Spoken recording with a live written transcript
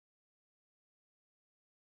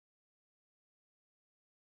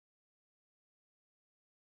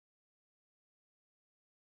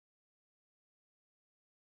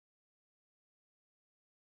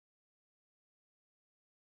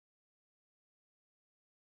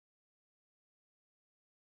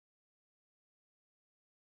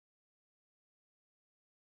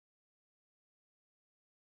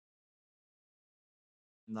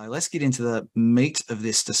No, let's get into the meat of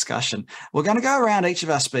this discussion. We're going to go around each of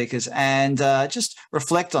our speakers and just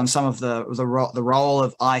reflect on some of the role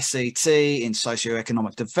of ICT in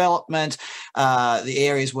socioeconomic development, the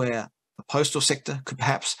areas where the postal sector could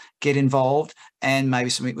perhaps get involved, and maybe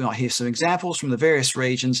we might hear some examples from the various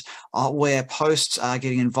regions where posts are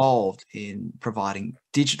getting involved in providing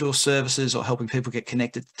digital services or helping people get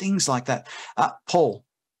connected, things like that. Paul,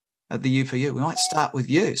 at the UPU, we might start with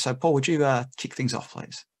you. So Paul, would you kick things off,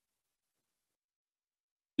 please?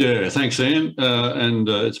 Yeah, thanks, Ian. And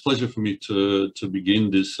it's a pleasure for me to begin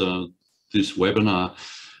this webinar.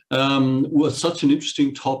 Well, such an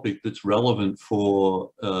interesting topic that's relevant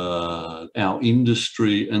for our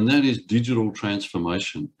industry, and that is digital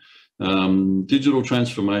transformation. Digital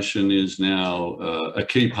transformation is now a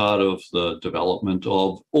key part of the development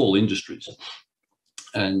of all industries.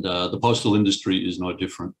 And the postal industry is no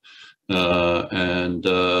different. With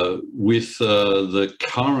the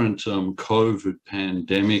current COVID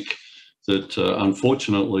pandemic that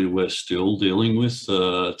unfortunately we're still dealing with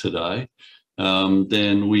today,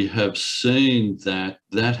 then we have seen that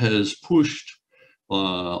has pushed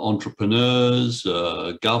entrepreneurs,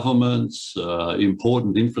 governments,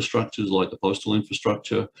 important infrastructures like the postal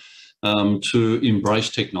infrastructure to embrace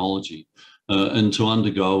technology and to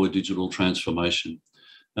undergo a digital transformation.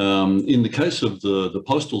 In the case of the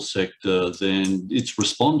postal sector, then it's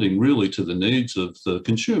responding really to the needs of the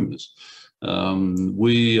consumers.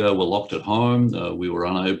 We were locked at home. We were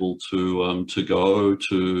unable to go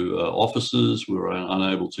to offices. We were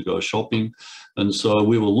unable to go shopping. And so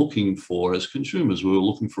we were looking for, as consumers, we were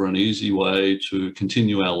looking for an easy way to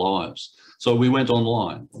continue our lives. So we went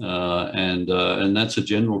online, and that's a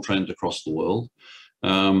general trend across the world.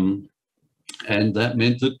 And that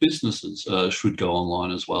meant that businesses should go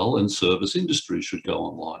online as well, and service industries should go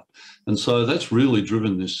online. And so that's really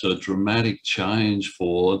driven this dramatic change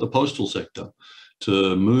for the postal sector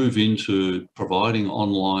to move into providing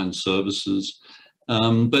online services,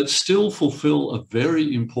 but still fulfill a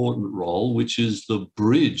very important role, which is the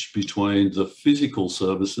bridge between the physical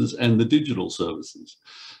services and the digital services.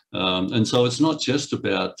 And so it's not just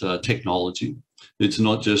about technology. It's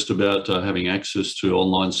not just about having access to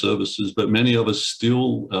online services, but many of us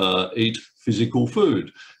still eat physical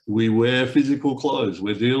food. We wear physical clothes.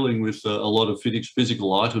 We're dealing with a lot of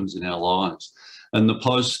physical items in our lives. And the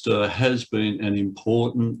post has been an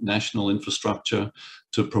important national infrastructure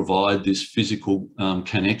to provide this physical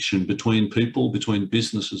connection between people, between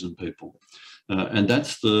businesses and people. And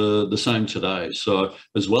that's the same today. So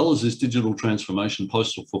as well as this digital transformation,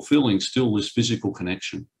 postal fulfilling still this physical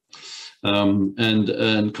connection. And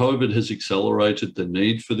COVID has accelerated the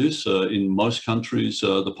need for this. In most countries,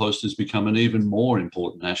 the post has become an even more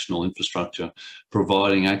important national infrastructure,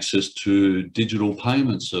 providing access to digital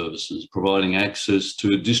payment services, providing access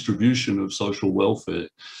to distribution of social welfare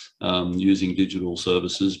using digital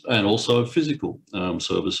services, and also physical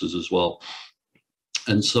services as well.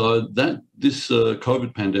 And so this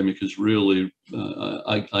COVID pandemic has really,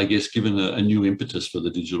 I guess, given a new impetus for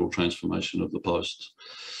the digital transformation of the post.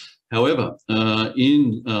 However,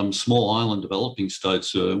 in small island developing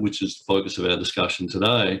states, which is the focus of our discussion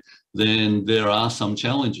today, then there are some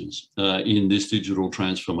challenges in this digital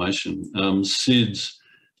transformation. SIDS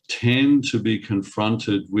tend to be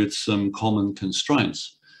confronted with some common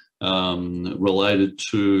constraints related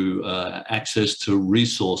to access to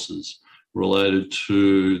resources, related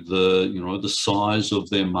to the size of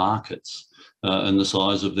their markets and the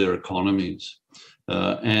size of their economies.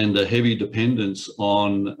 And a heavy dependence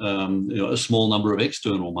on a small number of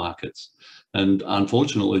external markets. And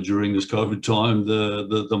unfortunately, during this COVID time,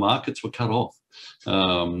 the markets were cut off.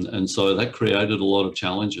 And so that created a lot of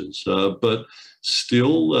challenges. But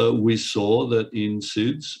still, we saw that in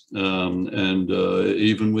SIDS and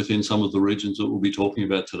even within some of the regions that we'll be talking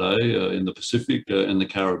about today in the Pacific and the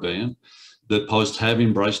Caribbean, that posts have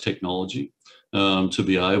embraced technology to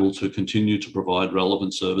be able to continue to provide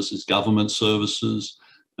relevant services, government services,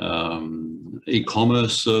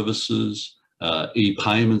 e-commerce services,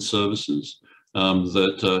 e-payment services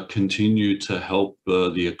that continue to help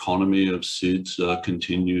the economy of SIDS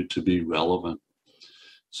continue to be relevant.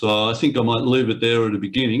 So I think I might leave it there at the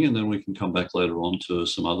beginning, and then we can come back later on to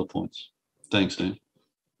some other points. Thanks, Dan.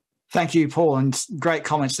 Thank you, Paul, and great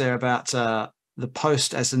comments there about the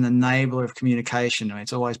post as an enabler of communication. I mean,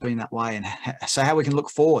 it's always been that way. And so how we can look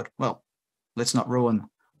forward? Well, let's not ruin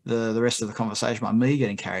the rest of the conversation by me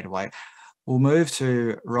getting carried away. We'll move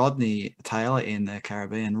to Rodney Taylor in the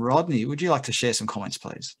Caribbean. Rodney, would you like to share some comments,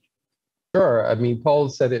 please? Sure. I mean, Paul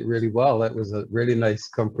said it really well. That was a really nice,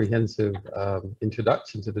 comprehensive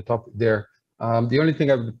introduction to the topic there. The only thing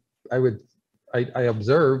I would I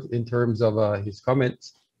observed in terms of his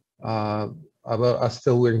comments about us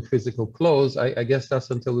still wearing physical clothes. I guess that's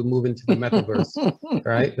until we move into the metaverse,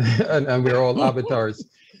 right? and we're all avatars.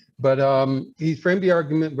 But he framed the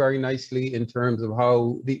argument very nicely in terms of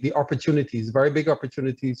how the opportunities, very big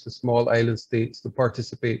opportunities for small island states to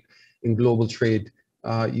participate in global trade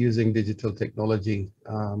using digital technology,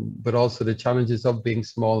 but also the challenges of being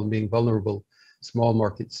small and being vulnerable, small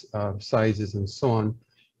markets sizes and so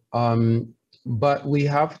on. But we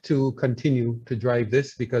have to continue to drive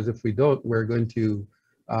this, because if we don't, we're going to,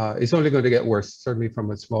 it's only going to get worse, certainly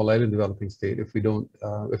from a small island developing state, if we don't,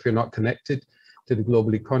 if you're not connected to the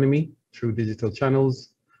global economy through digital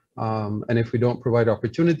channels. And if we don't provide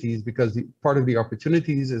opportunities, because part of the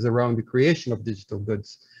opportunities is around the creation of digital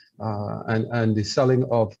goods and the selling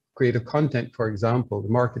of creative content, for example, the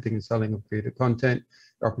marketing and selling of creative content,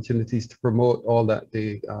 opportunities to promote all that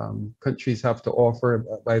the countries have to offer,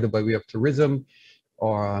 either by way of tourism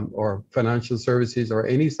or financial services or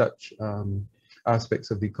any such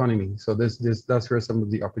aspects of the economy. So that's where some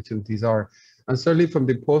of the opportunities are. And certainly from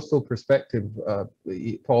the postal perspective,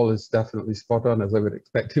 Paul is definitely spot on, as I would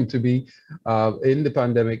expect him to be. In the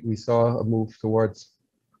pandemic, we saw a move towards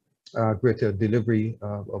greater delivery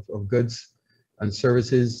of goods and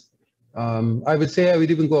services. I would say I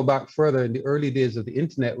would even go back further in the early days of the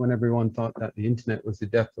internet, when everyone thought that the internet was the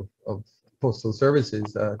death of postal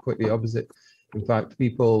services, quite the opposite. In fact,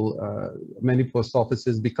 many post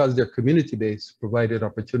offices, because they're community-based, provided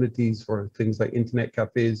opportunities for things like internet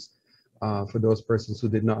cafes for those persons who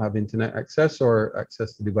did not have internet access or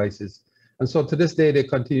access to devices. And so to this day, they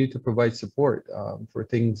continue to provide support for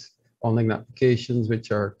things, online applications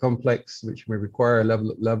which are complex, which may require a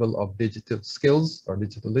level of digital skills or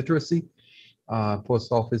digital literacy.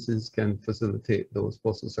 Post offices can facilitate those,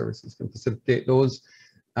 postal services can facilitate those.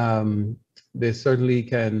 They certainly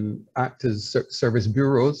can act as service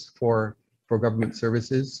bureaus for government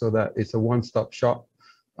services, so that it's a one-stop shop,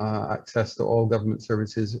 access to all government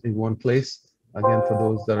services in one place, again, for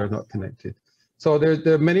those that are not connected. So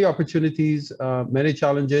there are many opportunities, many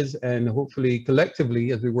challenges, and hopefully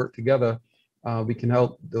collectively, as we work together, we can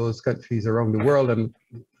help those countries around the world. And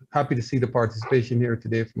happy to see the participation here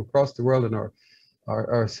today from across the world and our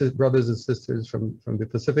brothers and sisters from the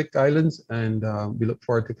Pacific Islands. And we look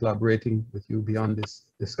forward to collaborating with you beyond this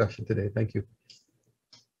discussion today. Thank you.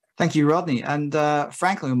 Thank you, Rodney. And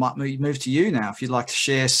Franklin, we might move to you now, if you'd like to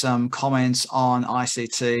share some comments on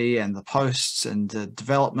ICT and the posts and the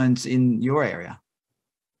developments in your area.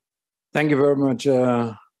 Thank you very much.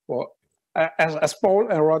 Well, as Paul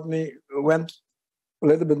and Rodney went a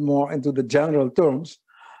little bit more into the general terms,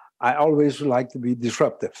 I always like to be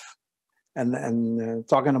disruptive. And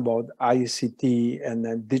talking about ICT and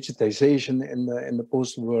digitization in the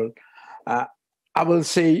postal world, I will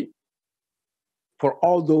say, for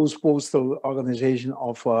all those postal organization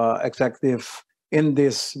of executive in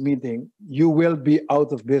this meeting, you will be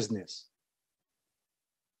out of business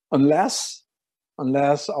unless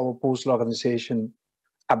our postal organization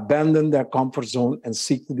abandon their comfort zone and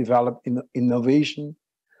seek to develop innovation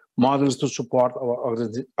models to support our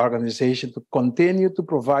organization to continue to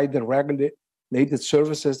provide the regulated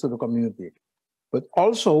services to the community, but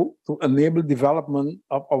also to enable development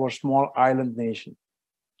of our small island nation.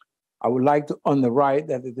 I would like to underwrite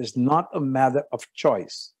that it is not a matter of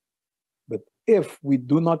choice, but if we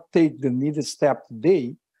do not take the needed step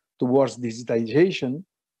today towards digitization,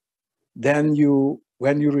 then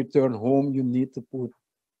when you return home, you need to put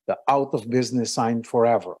the out of business sign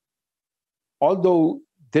forever. Although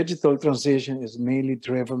digital transition is mainly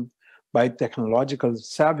driven by technological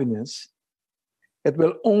savviness, it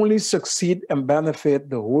will only succeed and benefit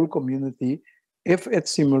the whole community if it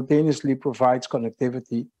simultaneously provides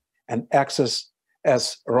connectivity and access,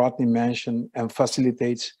 as Rodney mentioned, and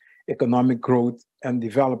facilitates economic growth and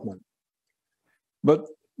development. But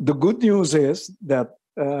the good news is that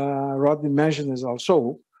Rodney mentioned is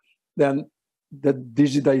also then the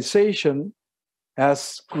digitization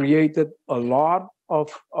has created a lot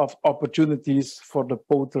of opportunities for the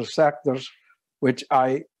postal sectors, which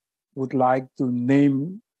I would like to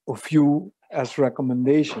name a few as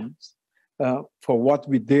recommendations. For what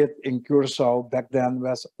we did in Curaçao back then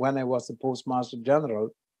when I was the Postmaster General.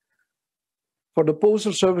 For the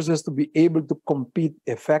postal services to be able to compete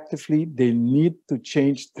effectively, they need to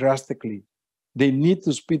change drastically. They need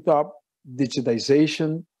to speed up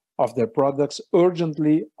digitization of their products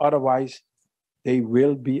urgently, otherwise they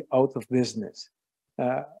will be out of business.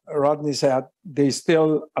 Rodney said they're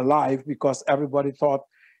still alive because everybody thought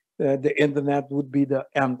the internet would be the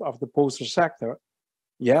end of the postal sector.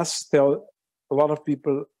 Yes, still a lot of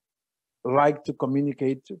people like to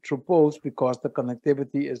communicate through posts because the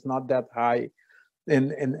connectivity is not that high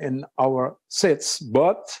in our SIDS.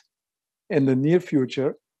 But in the near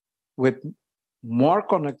future, with more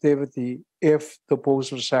connectivity, if the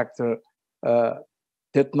postal sector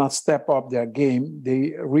did not step up their game,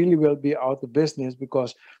 they really will be out of business,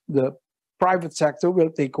 because the private sector will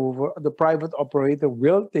take over, the private operator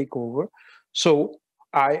will take over. So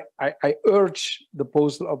I urge the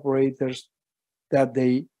postal operators that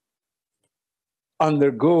they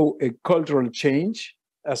undergo a cultural change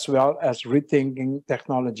as well as rethinking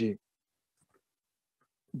technology.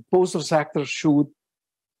 The postal sector should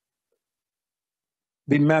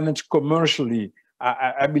be managed commercially.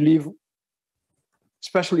 I believe,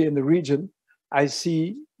 especially in the region, I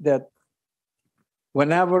see that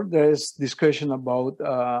whenever there is discussion about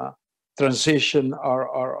transition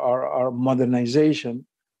or modernization,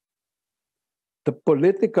 the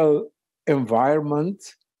political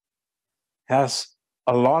environment has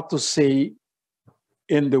a lot to say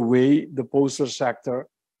in the way the postal sector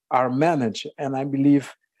are managed. And I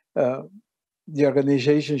believe the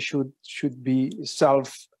organization should be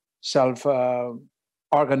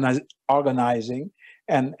organizing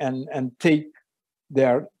and take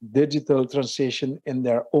their digital transition in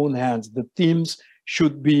their own hands. The teams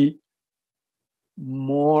should be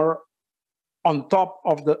more on top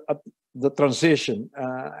of the transition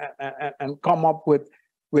and come up with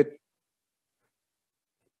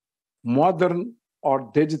modern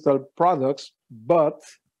or digital products. But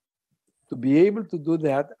to be able to do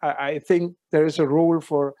that, I think there is a role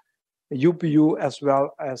for UPU as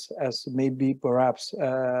well as maybe perhaps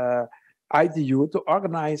ITU to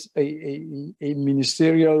organize a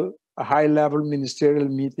ministerial, a high-level ministerial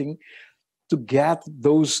meeting to get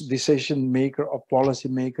those decision makers or policy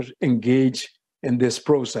makers engaged in this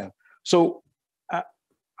process. So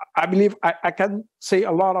I believe I can say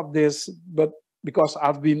a lot of this, but because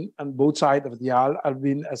I've been on both sides of the aisle, I've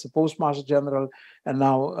been as a Postmaster General, and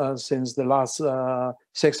now since the last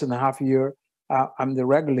 6.5 years, I'm the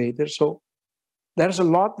regulator. So there's a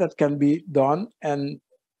lot that can be done, and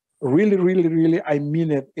really, I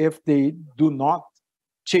mean it, if they do not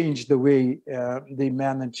change the way they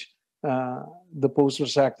manage the postal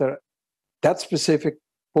sector, that specific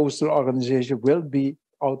postal organization will be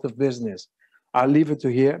out of business. I'll leave it to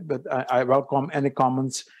here, but I welcome any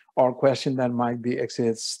comments or question that might be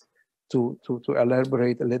exist to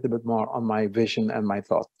elaborate a little bit more on my vision and my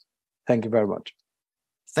thoughts. Thank you very much.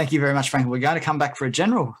 Thank you very much, Frank. We're going to come back for a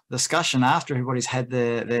general discussion after everybody's had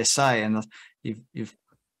their say, and you've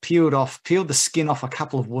peeled the skin off a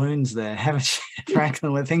couple of wounds there, haven't you,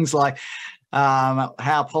 Franklin, with things like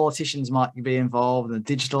how politicians might be involved in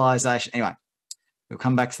digitalization. Anyway, we'll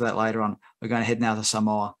come back to that later on. We're going to head now to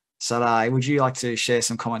Samoa. Sarai, would you like to share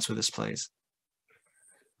some comments with us, please?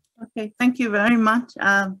 Okay, thank you very much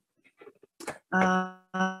for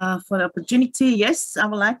the opportunity. Yes, I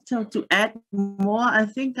would like to add more. I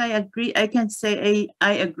think I agree. I can say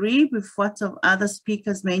I agree with what some other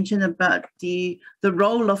speakers mentioned about the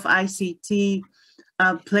role of ICT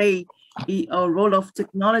play, or role of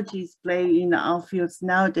technologies play in our fields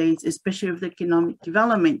nowadays, especially with economic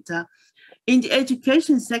development. In the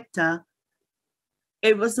education sector,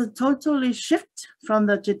 it was a totally shift from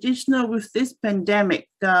the traditional with this pandemic,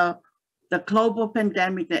 the global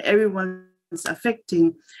pandemic that everyone's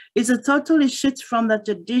affecting. It's a totally shift from the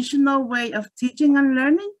traditional way of teaching and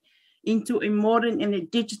learning into a modern and a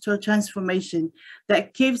digital transformation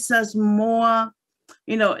that gives us more,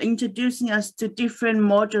 introducing us to different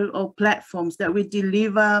modules or platforms that we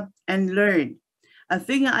deliver and learn. I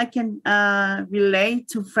think I can relate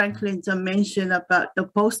to Franklin's mention about the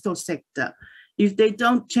postal sector. If they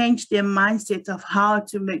don't change their mindset of how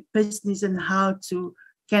to make business and how to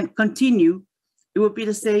can continue, it will be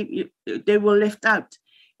the same. They will left out.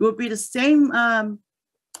 It will be the same.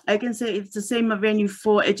 I can say it's the same avenue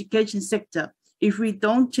for education sector. If we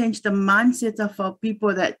don't change the mindset of our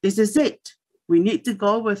people that this is it, we need to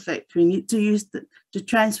go with it. We need to use to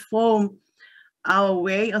transform our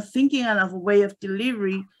way of thinking and our way of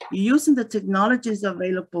delivery using the technologies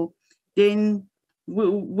available, then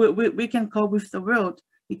we can cope with the world,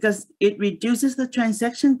 because it reduces the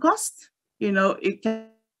transaction cost. It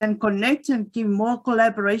can connect and give more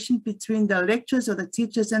collaboration between the lecturers or the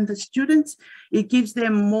teachers and the students. It gives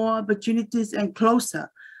them more opportunities and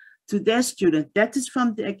closer to their students. That is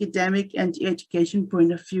from the academic and the education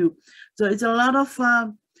point of view. So it's a lot of,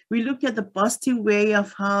 we look at the positive way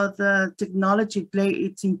of how the technology play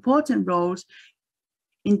its important roles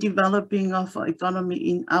in developing of our economy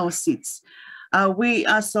in our SIDS. We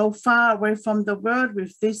are so far away from the world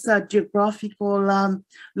with these geographical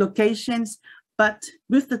locations, But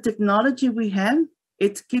with the technology we have,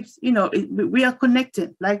 it keeps, we are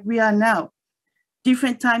connected like we are now,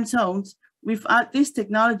 different time zones. Without this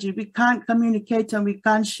technology, we can't communicate and we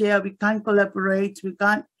can't share, we can't collaborate, we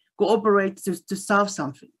can't cooperate to solve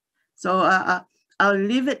something. So I'll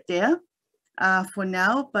leave it there for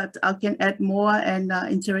now, but I can add more and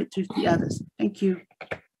interact with the others. Thank you.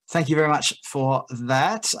 Thank you very much for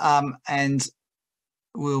that. And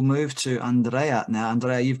we'll move to Andrea now.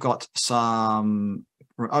 Andrea, you've got some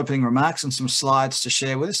opening remarks and some slides to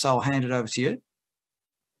share with us, so I'll hand it over to you.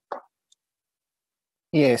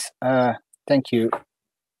 Yes, thank you.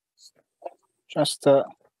 Just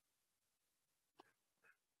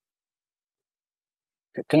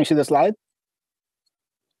can you see the slide?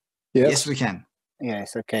 Yes, we can.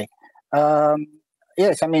 Yes, okay.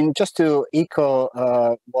 Yes, I mean, just to echo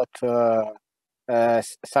what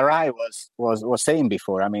Sarai was saying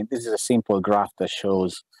before. I mean, this is a simple graph that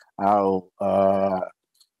shows how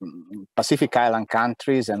Pacific Island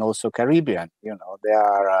countries and also Caribbean, they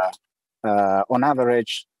are on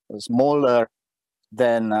average smaller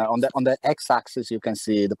than on the x-axis you can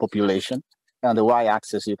see the population, and on the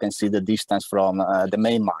y-axis you can see the distance from the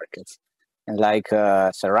main markets. And like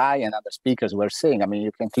Sarai and other speakers were saying, I mean,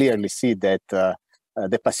 you can clearly see that the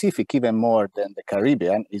Pacific, even more than the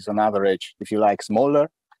Caribbean, is on average, if you like, smaller,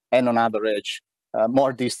 and on average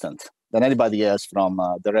more distant than anybody else from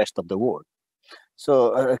the rest of the world.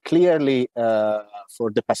 So clearly for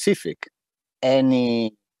the Pacific,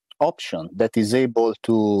 any option that is able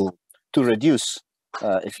to reduce,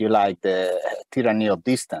 if you like, the tyranny of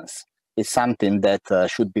distance is something that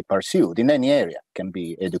should be pursued in any area. It can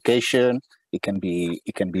be education, it can be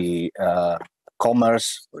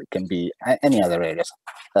commerce, or it can be any other areas,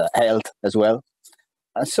 health as well.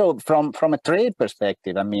 And so from a trade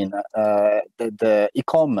perspective, I mean, the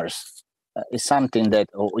e-commerce is something that,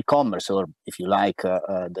 or e-commerce, or if you like,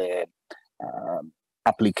 the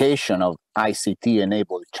application of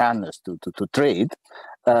ICT-enabled channels to trade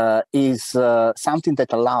is something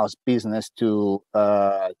that allows business to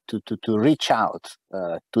reach out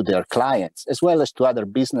to their clients as well as to other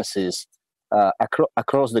businesses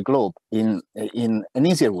across the globe in an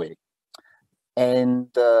easier way.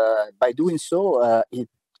 And by doing so, it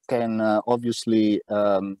can obviously,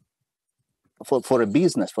 for a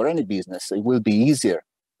business, for any business, it will be easier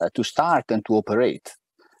to start and to operate.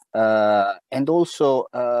 And also,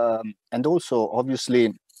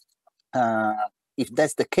 obviously, if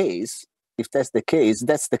that's the case, that's the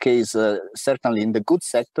case certainly in the goods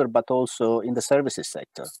sector, but also in the services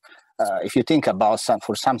sector. If you think about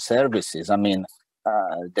for some services, I mean,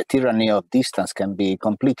 the tyranny of distance can be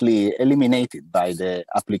completely eliminated by the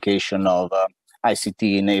application of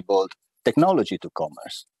ICT-enabled technology to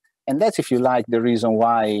commerce. And that's, if you like, the reason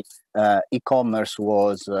why e-commerce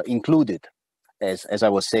was included, as I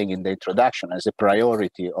was saying in the introduction, as a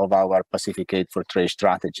priority of our Pacific Aid for Trade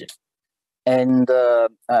strategy. And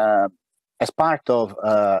as part of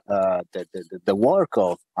the work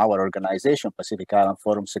of our organization, Pacific Island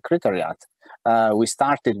Forum Secretariat, we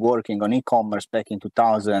started working on e-commerce back in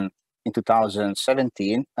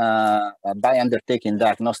 2017 by undertaking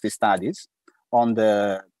diagnostic studies on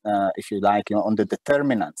the, if you like, on the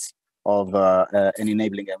determinants of an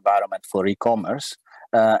enabling environment for e-commerce.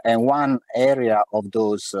 And one area of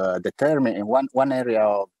those one area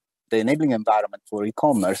of the enabling environment for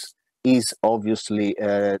e-commerce is obviously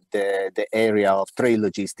the area of trade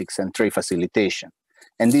logistics and trade facilitation.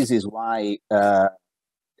 And this is why the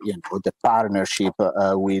partnership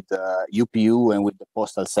with UPU and with the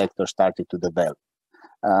postal sector started to develop.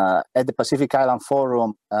 At the Pacific Island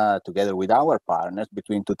Forum, together with our partners,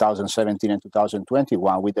 between 2017 and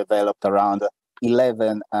 2021, we developed around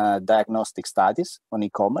 11 diagnostic studies on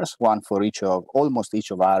e-commerce, one for almost each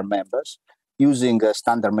of our members, using a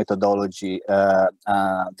standard methodology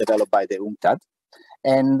developed by the UNCTAD.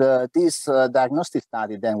 And these diagnostic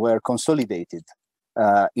studies then were consolidated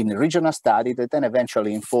in a regional study that then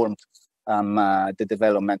eventually informed the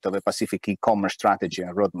development of a Pacific e-commerce strategy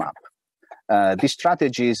and roadmap. These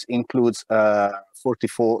strategies includes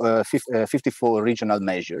 54 regional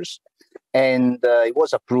measures, and it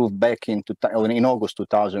was approved back in August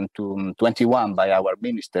 2021 by our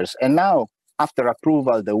ministers. And now, after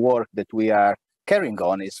approval, the work that we are carrying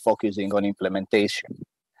on is focusing on implementation.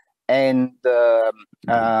 And the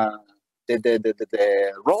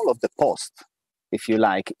role of the post, if you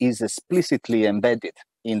like, is explicitly embedded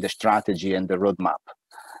in the strategy and the roadmap.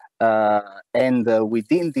 And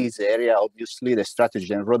within this area, obviously, the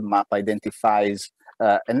strategy and roadmap identifies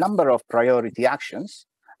a number of priority actions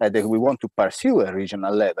that we want to pursue at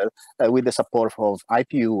regional level with the support of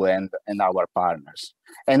IPU and our partners.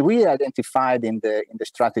 And we identified in the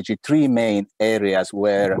strategy 3 main areas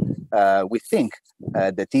where we think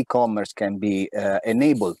that e-commerce can be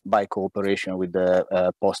enabled by cooperation with the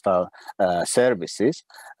postal services.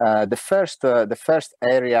 The first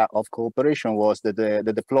area of cooperation was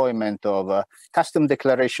the deployment of custom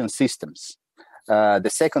declaration systems. The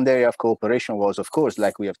second area of cooperation was, of course,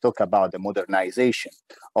 like we have talked about, the modernization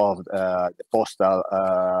of the postal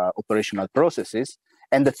operational processes.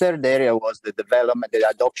 And the third area was the development, the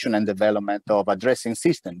adoption and development of addressing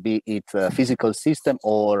system, be it a physical system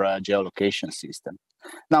or a geolocation system.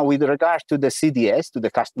 Now, with regards to the CDS, to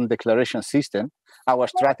the custom declaration system, our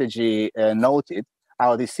strategy noted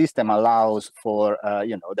how this system allows for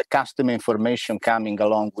the custom information coming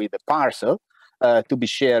along with the parcel to be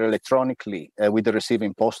shared electronically with the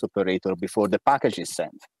receiving post operator before the package is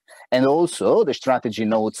sent. And also, the strategy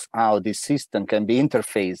notes how this system can be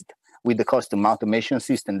interfaced with the custom automation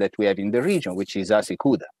system that we have in the region, which is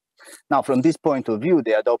ASICUDA. Now, from this point of view,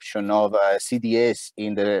 the adoption of CDS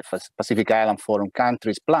in the Pacific Island Forum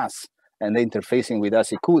countries plus and the interfacing with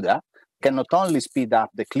ASICUDA can not only speed up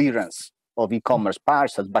the clearance of e-commerce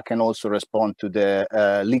parcels, but can also respond to the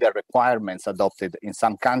legal requirements adopted in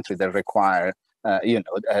some countries that require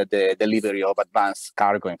the delivery of advanced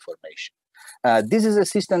cargo information. This is a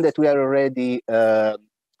system that we are already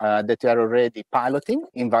piloting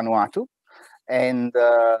in Vanuatu, and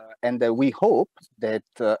we hope that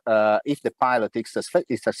if the pilot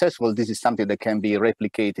is successful, this is something that can be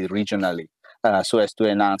replicated regionally so as to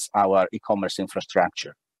enhance our e-commerce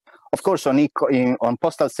infrastructure. Of course, on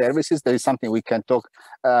postal services, there is something we can talk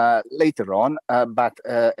later on, but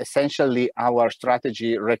essentially our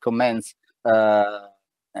strategy recommends the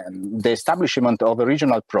establishment of a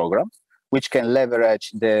regional program which can leverage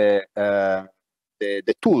the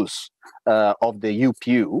tools of the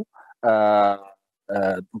UPU,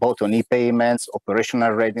 both on e-payments,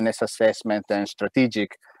 operational readiness assessment, and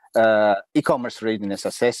strategic e-commerce readiness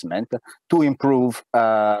assessment to improve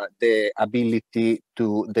the ability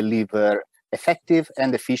to deliver effective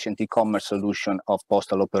and efficient e-commerce solution of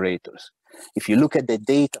postal operators. If you look at the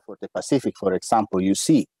data for the Pacific, for example, you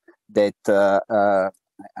see that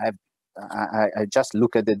I just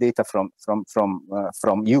look at the data from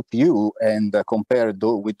UPU and compare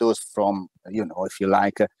with those from, if you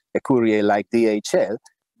like, a courier like DHL,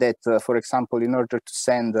 that, for example, in order to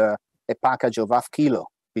send a package of half kilo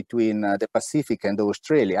between the Pacific and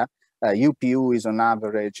Australia, UPU is on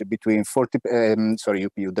average between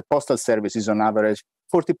the postal service is on average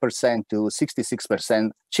 40% to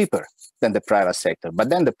 66% cheaper than the private sector. But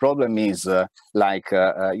then the problem is, the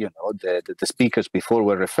speakers before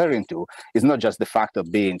were referring to, is not just the fact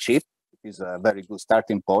of being cheap, it is a very good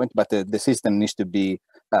starting point, but the system needs to be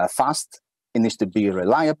fast, it needs to be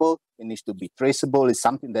reliable, it needs to be traceable. It's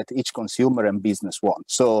something that each consumer and business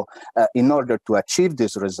wants. So in order to achieve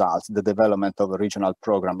these results, the development of a regional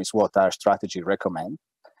program is what our strategy recommends.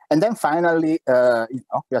 And then finally, we are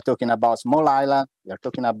talking about small island, we are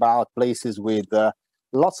talking about places with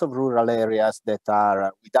lots of rural areas that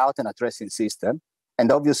are without an addressing system.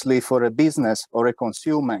 And obviously for a business or a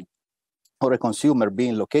consumer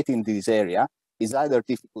being located in this area, is either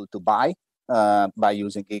difficult to buy by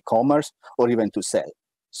using e-commerce or even to sell.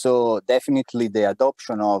 So definitely the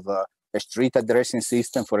adoption of a street addressing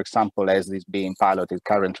system, for example, as is being piloted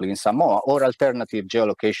currently in Samoa, or alternative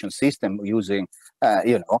geolocation system using,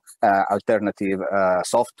 alternative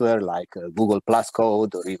software like Google Plus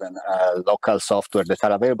Code or even local software that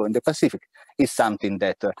are available in the Pacific, is something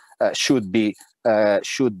that should be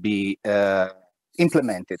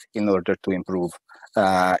implemented in order to improve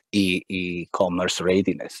e-commerce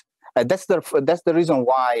readiness. That's the reason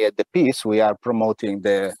why at the piece we are promoting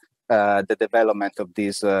the development of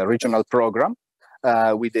this regional program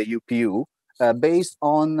with the UPU based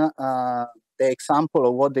on the example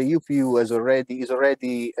of what the UPU is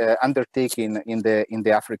already undertaking in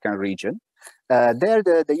the African region. There,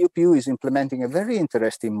 the UPU is implementing a very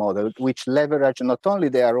interesting model which leverage not only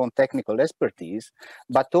their own technical expertise,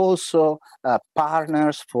 but also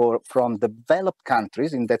partners from developed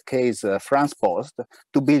countries, in that case, France Post,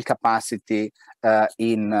 to build capacity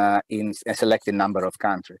in a selected number of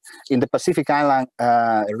countries. In the Pacific Island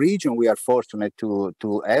region, we are fortunate to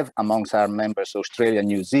have amongst our members Australia and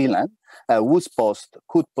New Zealand, whose post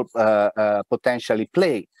could potentially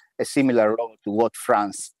play a similar role to what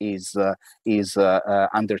France is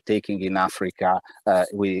undertaking in Africa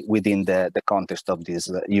within the context of this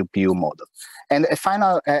UPU model. And a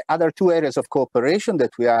final other two areas of cooperation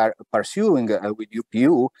that we are pursuing with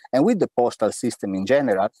UPU and with the postal system in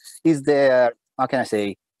general is their, how can I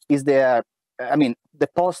say, is there, I mean, the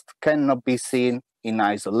post cannot be seen in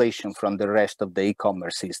isolation from the rest of the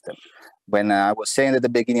e-commerce system. When I was saying at the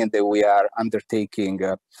beginning that we are undertaking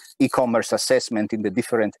e-commerce assessment in the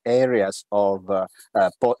different areas of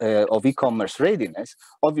e-commerce readiness,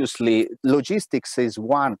 obviously logistics is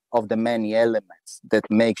one of the many elements that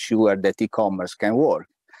make sure that e-commerce can work.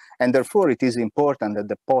 And therefore, it is important that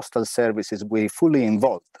the postal services be fully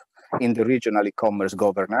involved in the regional e-commerce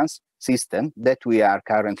governance system that we are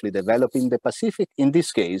currently developing in the Pacific, in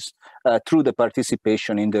this case, through the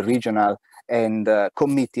participation in the regional and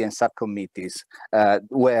committee and subcommittees,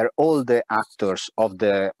 where all the actors of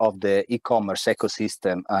the e-commerce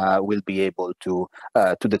ecosystem will be able to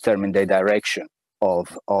determine the direction of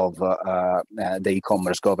the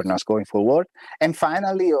e-commerce governance going forward. And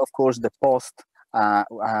finally, of course, the post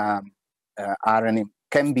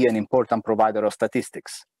can be an important provider of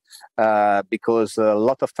statistics. Because a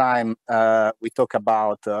lot of time we talk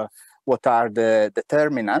about what are the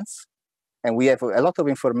determinants, and we have a lot of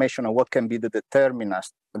information on what can be the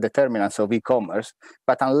determinants of e-commerce,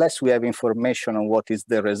 but unless we have information on what is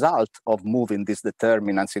the result of moving these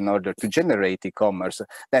determinants in order to generate e-commerce,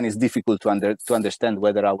 then it's difficult to understand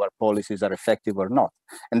whether our policies are effective or not.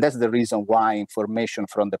 And that's the reason why information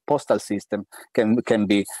from the postal system can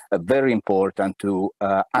be very important to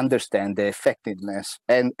understand the effectiveness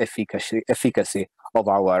and efficacy of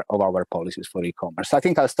our policies for e-commerce. I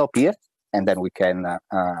think I'll stop here, and then we can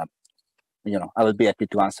I will be happy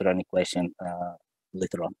to answer any question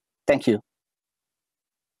later on. Thank you.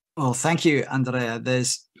 Well, thank you, Andrea.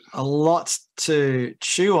 There's a lot to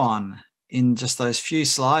chew on in just those few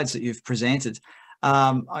slides that you've presented.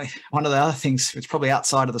 One of the other things, which is probably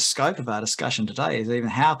outside of the scope of our discussion today, is even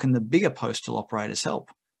how can the bigger postal operators help?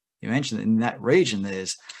 You mentioned that in that region,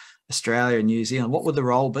 there's Australia and New Zealand. What would the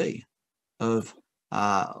role be of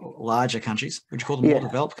larger countries? Would you call them more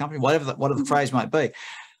developed countries? Whatever the phrase might be.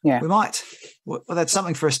 Yeah, well, that's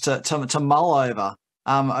something for us to mull over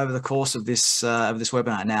the course of this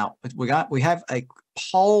webinar. Now, we have a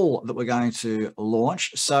poll that we're going to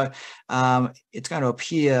launch, so it's going to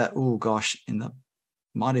appear. Oh gosh,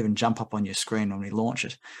 might even jump up on your screen when we launch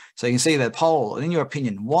it. So you can see the poll. In your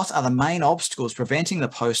opinion, what are the main obstacles preventing the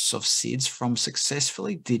posts of SIDS from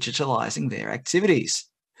successfully digitalising their activities?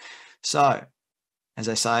 So, as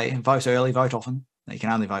I say, vote early, vote often. You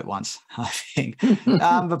can only vote once, I think.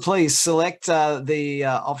 But please select the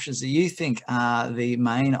options that you think are the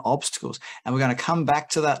main obstacles. And we're going to come back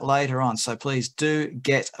to that later on. So please do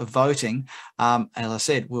get voting. As I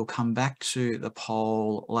said, we'll come back to the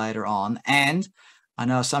poll later on. And I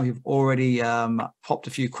know some of you have already popped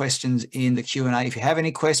a few questions in the Q&A. If you have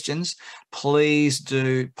any questions, please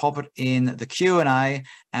do pop it in the Q&A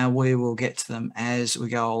and we will get to them as we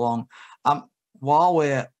go along.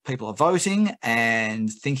 While people are voting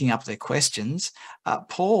and thinking up their questions,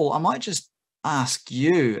 Paul, I might just ask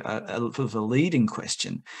you a leading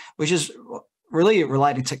question, which is really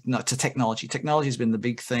relating to technology. Technology has been the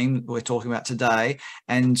big theme we're talking about today,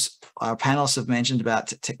 and our panelists have mentioned about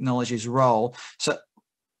technology's role. So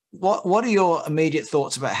what are your immediate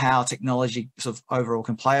thoughts about how technology sort of overall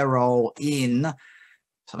can play a role in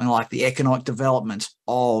something like the economic development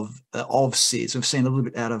of SIDS? We've seen a little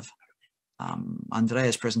bit out of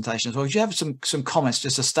Andrea's presentation as well. Would you have some comments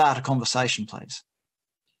just to start a conversation, please?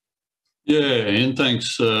 Yeah, and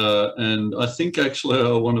thanks. And I think actually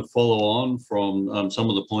I want to follow on from some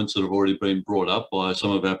of the points that have already been brought up by some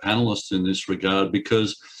of our panelists in this regard,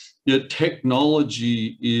 because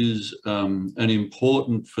technology is an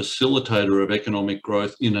important facilitator of economic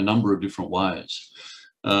growth in a number of different ways.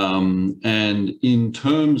 And in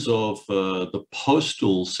terms of the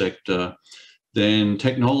postal sector, then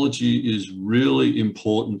technology is really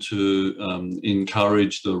important to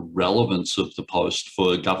encourage the relevance of the post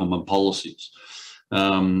for government policies.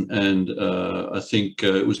 I think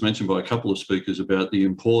it was mentioned by a couple of speakers about the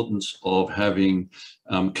importance of having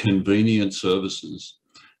convenient services,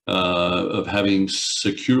 of having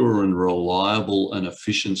secure and reliable and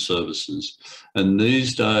efficient services. And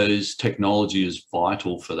these days, technology is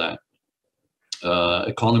vital for that.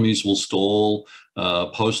 Economies will stall,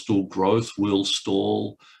 postal growth will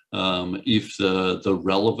stall if the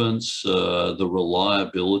relevance, the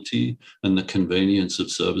reliability and the convenience of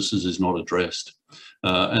services is not addressed.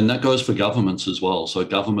 And that goes for governments as well. So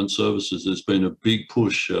government services, there's been a big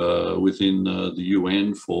push within the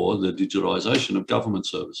UN for the digitalisation of government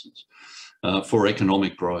services for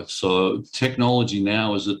economic growth. So technology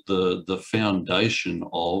now is at the foundation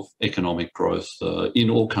of economic growth in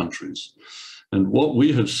all countries. And what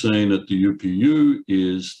we have seen at the UPU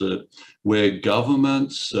is that where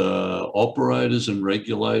governments, operators and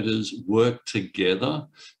regulators work together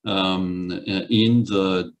in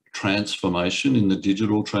the transformation, in the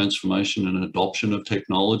digital transformation and adoption of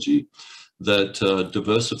technology, that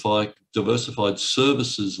diversified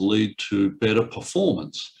services lead to better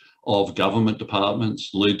performance of government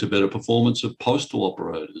departments, lead to better performance of postal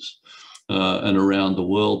operators. And around the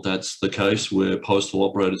world, that's the case where postal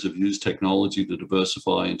operators have used technology to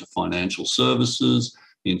diversify into financial services,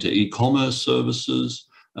 into e-commerce services,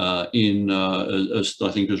 as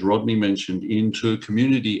I think as Rodney mentioned, into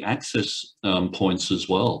community access points as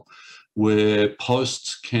well, where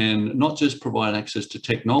posts can not just provide access to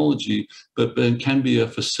technology, but can be a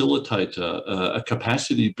facilitator, a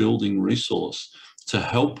capacity building resource to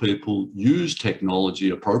help people use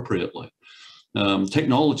technology appropriately.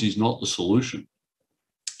 Technology is not the solution.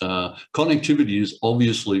 Connectivity is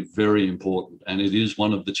obviously very important, and it is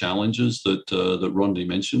one of the challenges that Rodney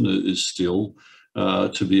mentioned is still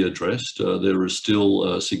to be addressed. There is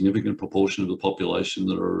still a significant proportion of the population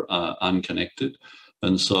that are unconnected,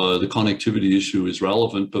 and so the connectivity issue is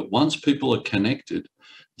relevant. But once people are connected,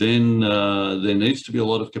 then there needs to be a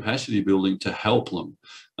lot of capacity building to help them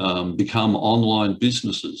become online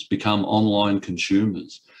businesses, become online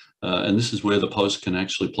consumers. And this is where the post can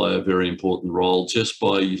actually play a very important role, just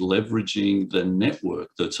by leveraging the network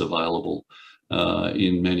that's available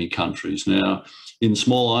in many countries. Now, in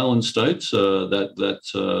small island states,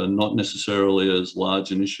 that's not necessarily as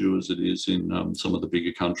large an issue as it is in some of the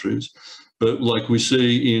bigger countries. But like we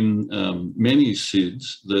see in many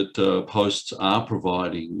SIDS, that posts are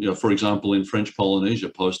providing, for example, in French Polynesia,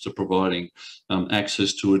 posts are providing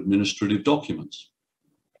access to administrative documents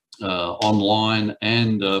online,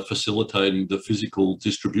 and facilitating the physical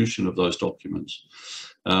distribution of those documents.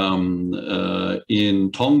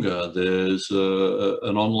 In Tonga, there's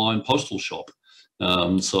an online postal shop.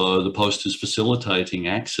 So the post is facilitating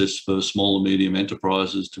access for small and medium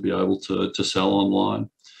enterprises to be able to sell online.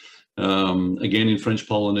 Again, in French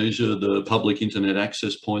Polynesia, the public internet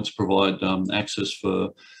access points provide access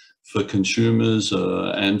for consumers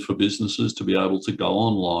and for businesses to be able to go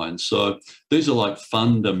online. So these are like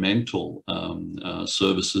fundamental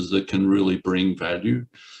services that can really bring value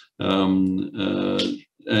and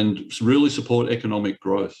really support economic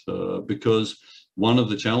growth, because one of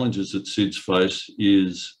the challenges that SIDS face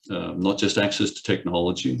is not just access to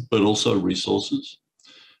technology, but also resources.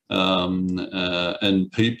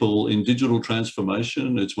 And people in digital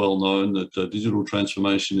transformation, it's well known that digital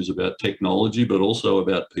transformation is about technology, but also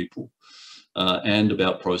about people and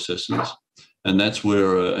about processes. And that's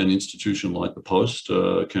where an institution like the Post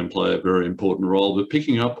can play a very important role. But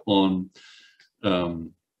picking up upon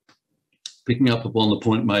the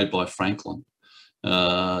point made by Franklin,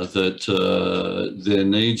 that there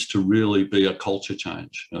needs to really be a culture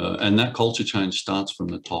change, and that culture change starts from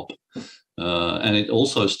the top. And it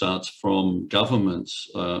also starts from governments,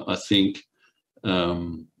 I think,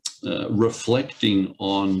 reflecting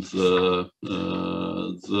on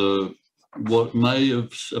what may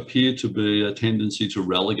have appeared to be a tendency to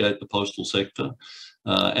relegate the postal sector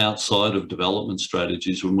outside of development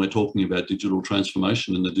strategies when we're talking about digital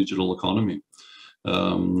transformation in the digital economy.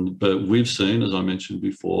 But we've seen, as I mentioned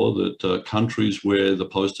before, that countries where the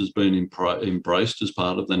post has been embraced as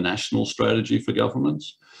part of the national strategy for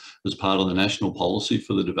governments, as part of the national policy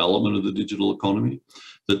for the development of the digital economy,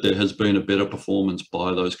 that there has been a better performance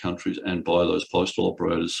by those countries and by those postal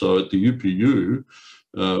operators. So at the UPU,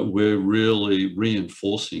 we're really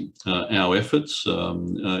reinforcing our efforts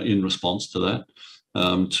in response to that,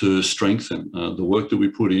 to strengthen the work that we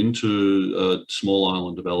put into small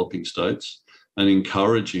island developing states, and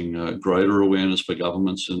encouraging greater awareness for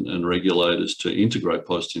governments and regulators to integrate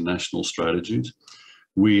posts in national strategies.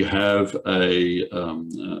 We have a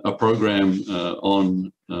program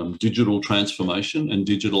on digital transformation and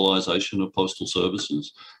digitalisation of postal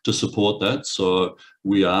services to support that. So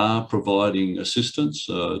we are providing assistance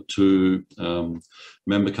to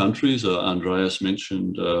member countries. Andreas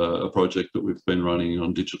mentioned a project that we've been running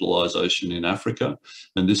on digitalisation in Africa,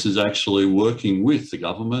 and this is actually working with the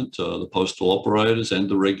government, the postal operators and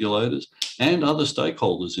the regulators and other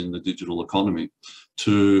stakeholders in the digital economy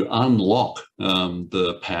to unlock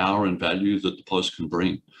the power and value that the post can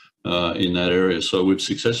bring in that area. So we've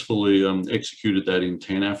successfully executed that in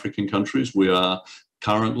 10 African countries. We are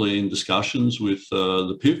currently in discussions with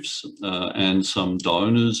the PIFs and some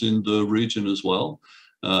donors in the region as well,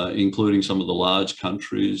 including some of the large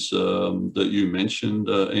countries that you mentioned,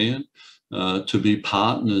 Ian, to be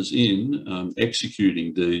partners in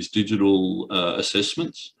executing these digital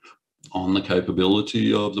assessments on the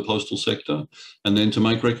capability of the postal sector, and then to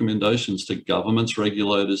make recommendations to governments,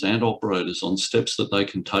 regulators and operators on steps that they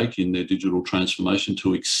can take in their digital transformation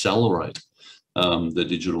to accelerate the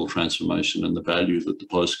digital transformation and the value that the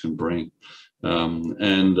post can bring.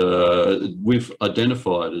 We've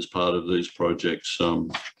identified as part of these projects,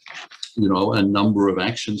 you know, a number of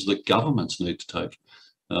actions that governments need to take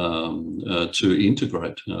to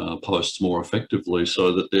integrate posts more effectively,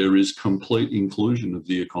 so that there is complete inclusion of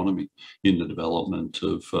the economy in the development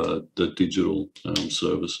of the digital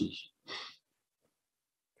services.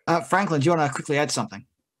 Franklin, do you want to quickly add something?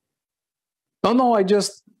 No, I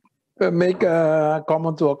just make a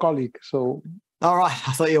comment to a colleague. So. All right,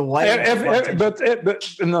 I thought you were waiting. But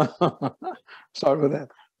no, sorry for that.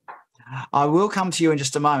 I will come to you in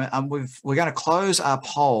just a moment. We're going to close our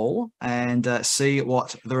poll and see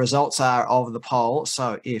what the results are of the poll.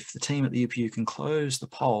 So if the team at the UPU can close the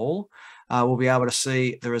poll, we'll be able to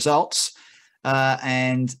see the results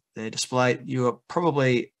and they're displayed. You are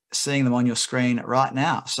probably seeing them on your screen right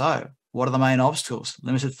now. So what are the main obstacles?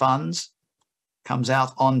 Limited funds comes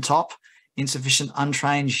out on top. Insufficient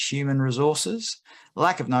untrained human resources,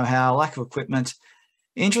 lack of know-how, lack of equipment.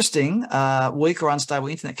 Interesting, weak or unstable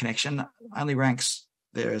internet connection only ranks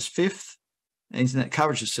there as 5th. Internet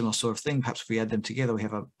coverage is a similar sort of thing. Perhaps if we add them together, we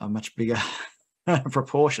have a much bigger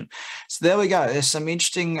proportion. So there we go. There's some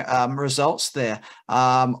interesting results there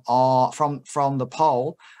from the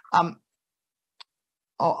poll.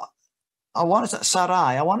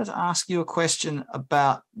 Sarai, I wanted to ask you a question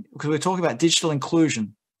about, because we're talking about digital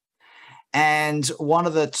inclusion. And one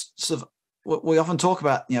of the sort of, we often talk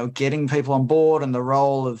about, you know, getting people on board and the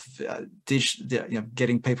role of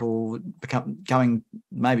getting people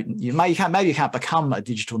maybe you can't become a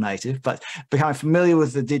digital native, but becoming familiar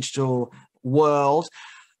with the digital world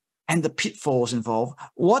and the pitfalls involved.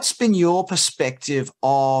 What's been your perspective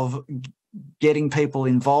of getting people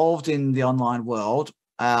involved in the online world?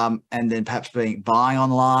 And then perhaps buying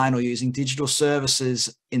online or using digital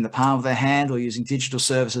services in the palm of their hand or using digital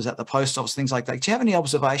services at the post office, things like that. Do you have any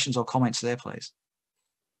observations or comments there, please?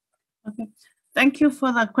 Okay, thank you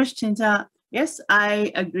for the questions. Yes,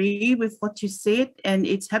 I agree with what you said, and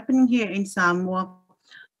it's happening here in Samoa.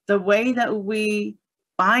 The way that we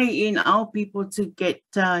buy in our people to get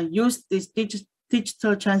use these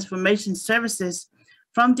digital transformation services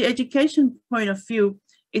from the education point of view,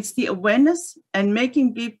 it's the awareness and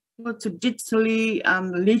making people to digitally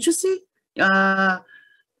literacy,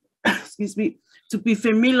 excuse me, to be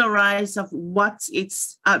familiarized of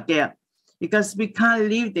what's out there, because we can't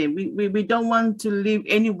leave them. We don't want to leave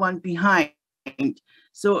anyone behind.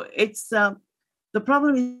 So it's the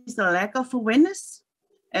problem is the lack of awareness,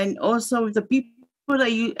 and also the people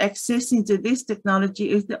that you accessing to this technology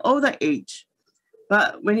is the older age.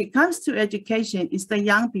 But when it comes to education, it's the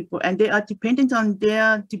young people, and they are dependent on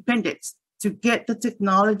their dependents to get the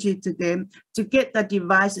technology to them, to get the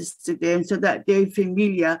devices to them so that they're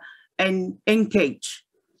familiar and engage.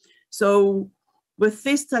 So with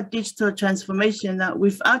this digital transformation,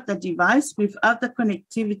 without the device, without the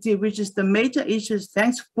connectivity, which is the major issue,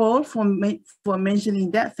 thanks Paul for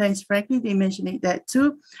mentioning that, thanks Franklin, they mentioning that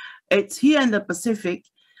too. It's here in the Pacific.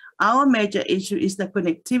 Our major issue is the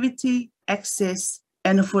connectivity, access,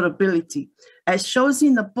 and affordability. As shows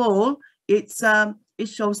in the poll, it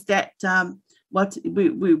shows that what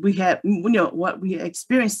we have, you know, what we are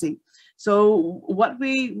experiencing. So what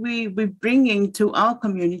we bringing to our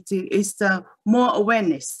community is more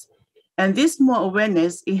awareness, and this more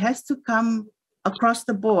awareness, it has to come across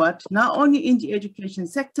the board, not only in the education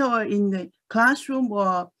sector or in the classroom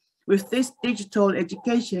or with this digital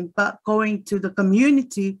education, but going to the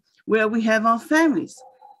community where we have our families,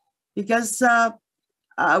 because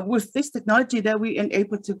with this technology that we are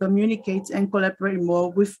able to communicate and collaborate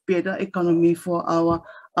more with better economy for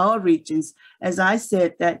our regions. As I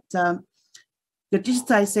said, that the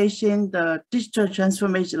digitization, the digital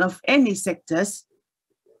transformation of any sectors,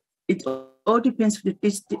 it all depends on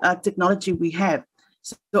the technology we have.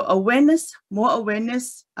 So awareness, more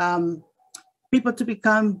awareness, people to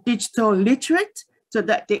become digital literate so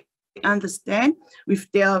that they understand with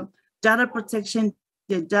their data protection,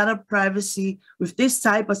 their data privacy, with this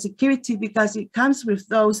cyber security, because it comes with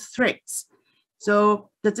those threats. So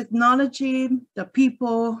the technology, the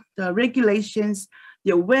people, the regulations,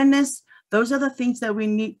 the awareness, those are the things that we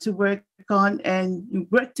need to work on and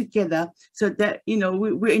work together so that, you know,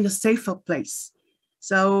 we're in a safer place.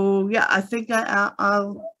 So yeah, I think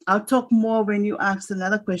I'll talk more when you ask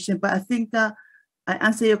another question, but I think I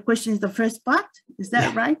answer your question in the first part. Is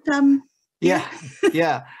that right? Yeah.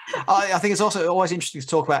 I think it's also always interesting to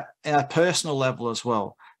talk about at a personal level as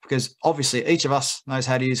well. because obviously each of us knows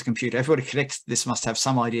how to use a computer. Everybody connected to this must have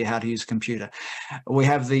some idea how to use a computer. We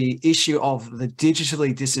have the issue of the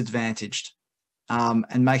digitally disadvantaged,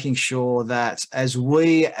 and making sure that as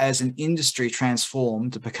we as an industry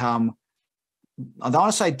transform to become, I don't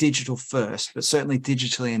want to say digital first, but certainly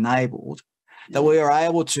digitally enabled, that we are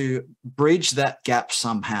able to bridge that gap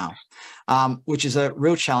somehow, which is a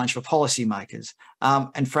real challenge for policymakers.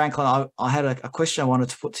 And Franklin, I had a question I wanted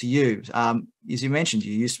to put to you. As you mentioned,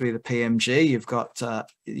 you used to be the PMG. You've got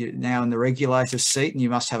you're now in the regulator's seat, and you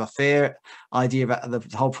must have a fair idea about the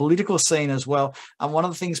whole political scene as well. And one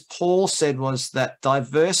of the things Paul said was that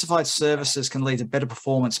diversified services can lead to better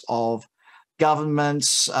performance of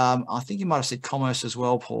governments. I think you might have said commerce as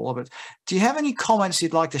well, Paul. But do you have any comments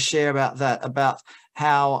you'd like to share about that? About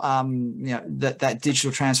how that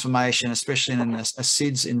digital transformation, especially in a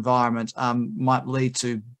SIDS environment, might lead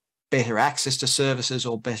to better access to services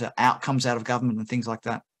or better outcomes out of government and things like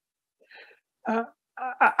that?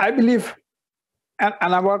 I believe, and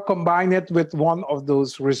I will combine it with one of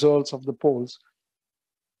those results of the polls.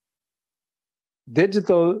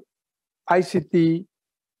 Digital ICT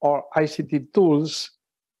or ICT tools,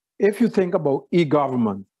 if you think about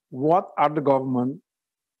e-government, what are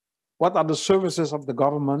the services of the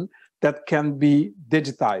government that can be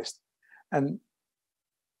digitized? And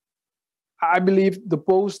I believe the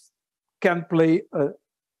Post can play a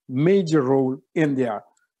major role in there.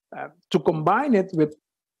 To combine it with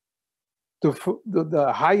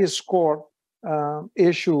the highest score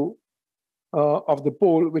issue of the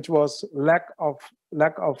poll, which was lack of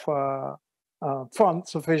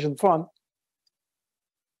sufficient fund,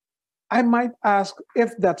 I might ask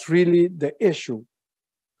if that's really the issue,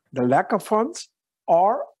 the lack of funds,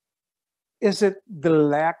 or is it the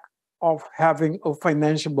lack of having a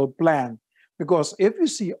financiable plan? Because if you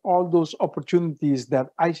see all those opportunities that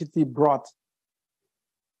ICT brought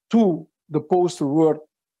to the postal world,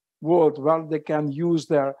 well, they can use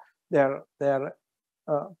their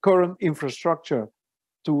current infrastructure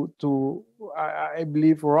to I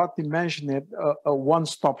believe Rodney mentioned it, a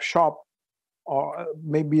one-stop shop, or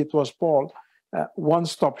maybe it was Paul,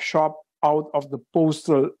 one-stop shop out of the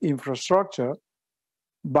postal infrastructure.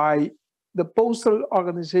 By the postal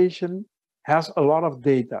organization has a lot of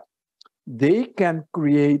data. They can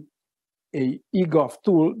create a eGov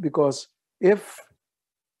tool, because if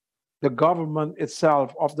the government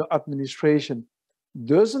itself of the administration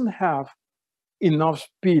doesn't have enough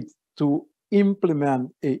speed to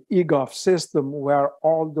implement a eGov system where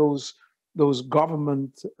all those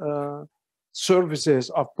government services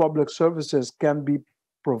of public services can be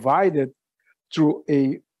provided through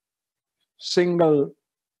a single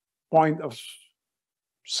point of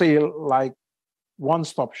sale, like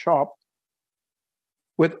one-stop shop,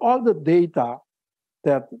 with all the data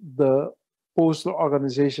that the postal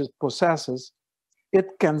organization possesses, it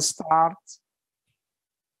can start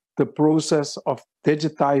the process of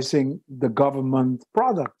digitizing the government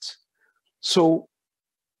products. So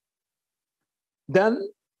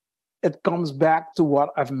then it comes back to what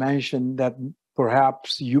I've mentioned, that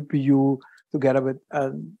perhaps UPU together with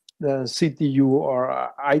the CTU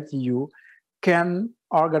or ITU can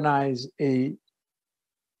organize a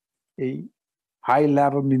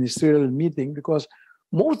high-level ministerial meeting, because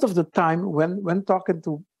most of the time when talking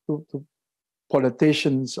to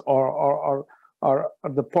politicians or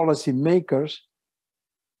the policy makers,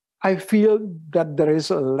 I feel that there is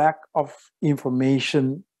a lack of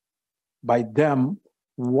information by them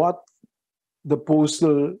what the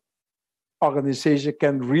postal organization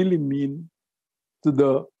can really mean to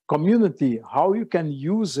the community, how you can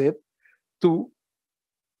use it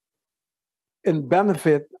in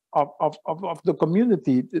benefit of the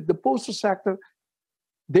community. The postal sector,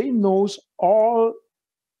 they knows all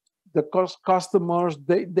the customers,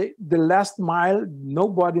 the last mile,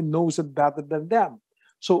 nobody knows it better than them.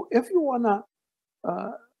 So if you wanna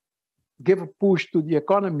give a push to the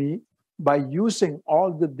economy by using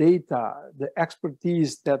all the data, the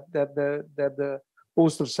expertise that the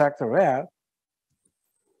postal sector has,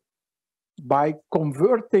 by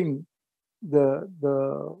converting the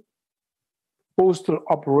postal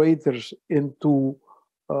operators into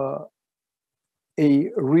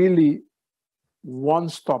a really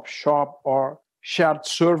one-stop shop or shared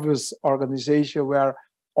service organization where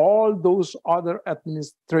all those other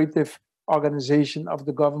administrative organizations of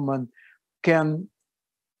the government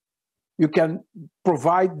you can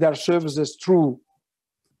provide their services through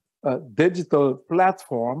a digital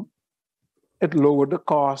platform. It lower the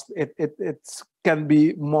cost. It can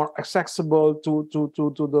be more accessible to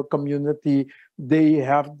the community. They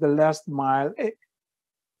have the last mile.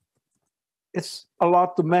 It's a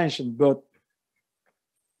lot to mention, but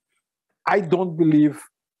I don't believe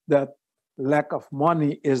that lack of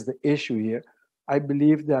money is the issue here. I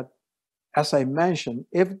believe that, as I mentioned,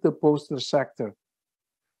 if the postal sector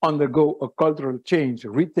undergo a cultural change,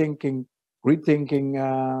 rethinking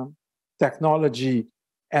technology,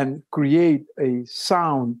 and create a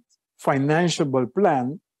sound financial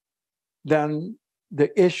plan, then the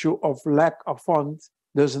issue of lack of funds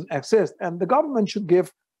doesn't exist. And the government should give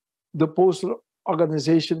the postal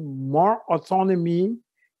organization more autonomy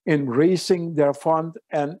in raising their fund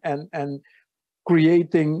and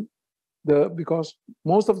creating because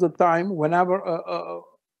most of the time, whenever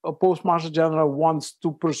a postmaster general wants to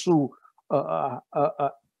pursue a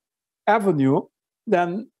avenue,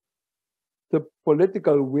 then the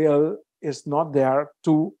political will is not there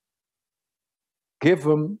to give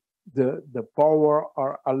them the power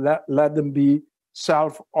or let them be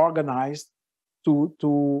self-organized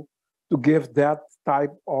to give that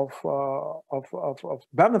type of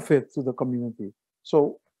benefit to the community.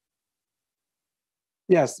 So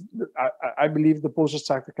yes, I believe the postal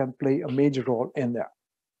sector can play a major role in there,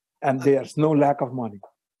 and there's no lack of money.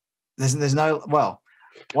 There's no, well,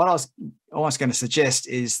 what I was almost going to suggest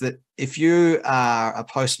is that if you are a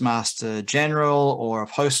postmaster general or a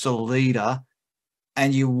postal leader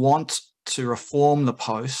and you want to reform the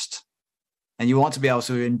post and you want to be able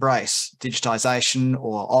to embrace digitization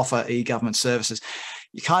or offer e-government services,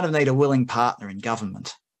 you kind of need a willing partner in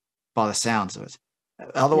government by the sounds of it.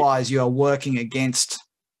 Otherwise, you are working against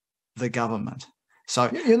the government.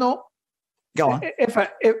 So, you know, go on.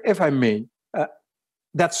 If I may,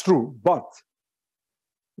 that's true. But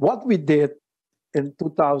what we did in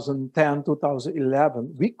 2010,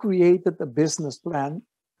 2011, we created a business plan.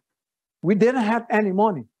 We didn't have any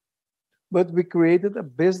money, but we created a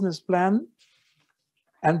business plan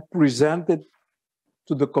and presented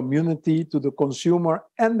to the community, to the consumer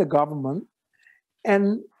and the government.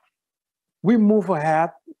 And we move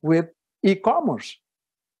ahead with e-commerce.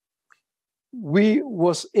 We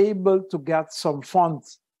was able to get some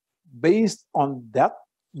funds based on that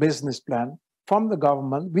business plan from the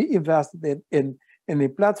government. We invested in a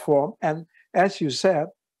platform, and as you said,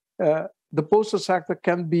 the postal sector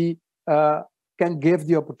can give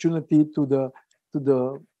the opportunity to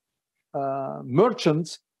the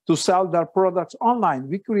merchants to sell their products online.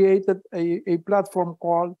 We created a platform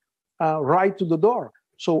called Right to the Door.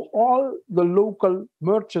 So all the local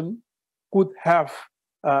merchants could have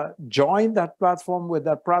joined that platform with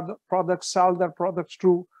their products, sell their products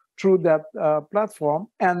through that platform,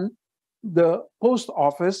 and the post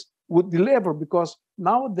office would deliver, because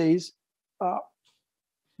nowadays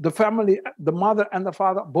the family, the mother and the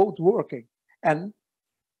father, both working, and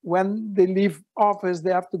when they leave office,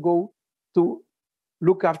 they have to go to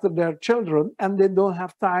look after their children, and they don't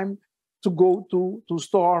have time to go to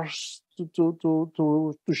stores to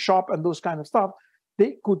shop and those kind of stuff.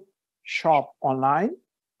 They could shop online,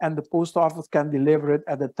 and the post office can deliver it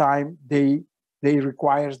at the time they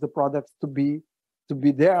requires the product to be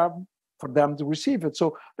there for them to receive it.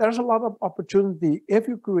 So there's a lot of opportunity if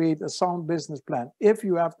you create a sound business plan, if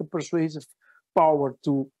you have the persuasive power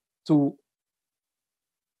to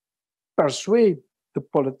persuade the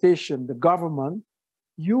politician, the government,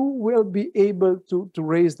 you will be able to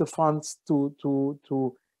raise the funds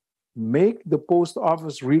to make the post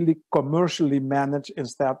office really commercially managed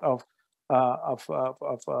instead of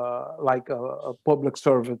like a public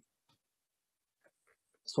servant.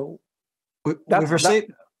 So we've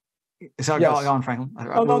received. So yes. go on, Franklin.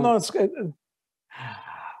 No, it's good.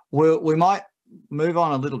 We might move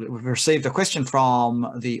on a little bit. We've received a question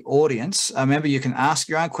from the audience. Remember, you can ask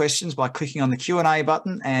your own questions by clicking on the Q&A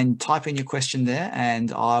button and type in your question there,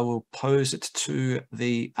 and I will pose it to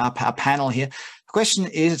our panel here. The question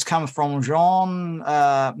is, it's come from Jean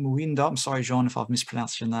Muindo. I'm sorry, Jean, if I've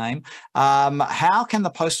mispronounced your name. How can the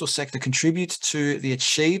postal sector contribute to the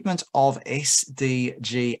achievement of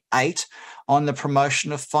SDG 8 on the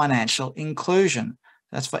promotion of financial inclusion?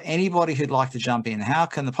 That's for anybody who'd like to jump in. How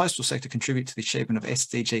can the postal sector contribute to the achievement of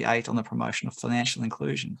SDG 8 on the promotion of financial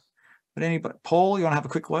inclusion? But anybody, Paul, you want to have a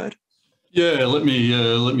quick word? Yeah, let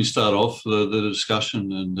me start off the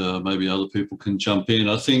discussion, and maybe other people can jump in.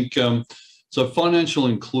 I think so. Financial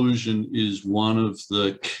inclusion is one of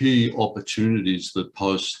the key opportunities that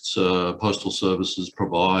postal services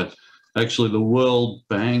provide. Actually, the World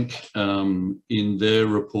Bank, in their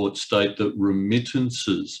report, state that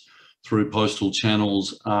remittances through postal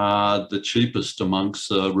channels are the cheapest amongst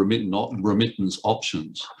remittance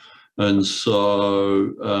options. And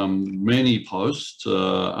so many posts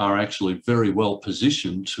are actually very well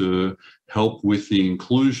positioned to help with the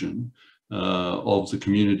inclusion of the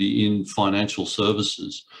community in financial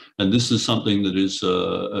services. And this is something that is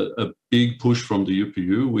a big push from the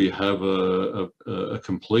UPU. We have a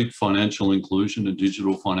complete financial inclusion and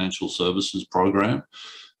digital financial services program,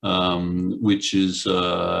 which is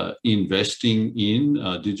investing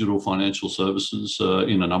in digital financial services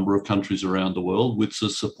in a number of countries around the world with the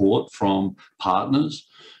support from partners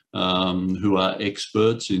who are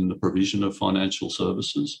experts in the provision of financial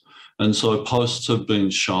services. And so posts have been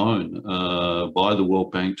shown by the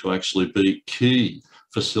World Bank to actually be key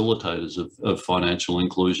facilitators of financial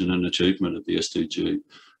inclusion and achievement of the SDG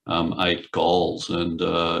 8 goals. And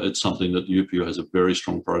it's something that the UPU has a very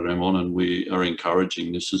strong program on, and we are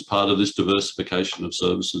encouraging this as part of this diversification of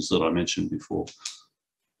services that I mentioned before.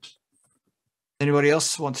 Anybody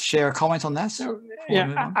else want to share a comment on that?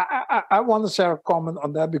 Yeah, I want to share a comment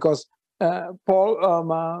on that because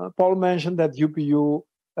Paul mentioned that UPU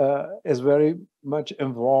is very much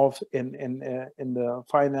involved in the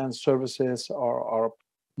finance services or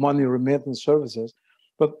money remittance services,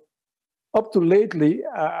 but up to lately,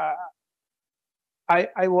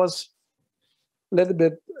 I was a little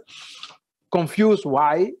bit confused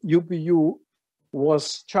why UPU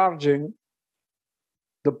was charging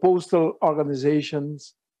the postal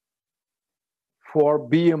organizations for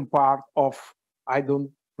being part of, I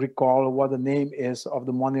don't recall what the name is, of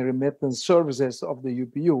the money remittance services of the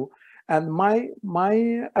UPU. And my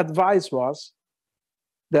advice was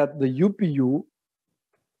that the UPU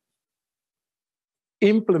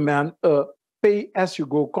implement a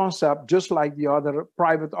pay-as-you-go concept, just like the other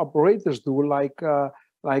private operators do, like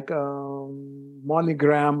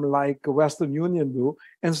MoneyGram, like Western Union do,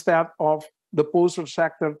 instead of the postal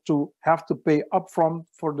sector to have to pay upfront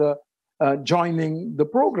for the joining the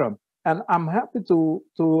program. And I'm happy to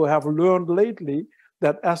have learned lately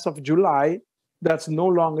that as of July, that's no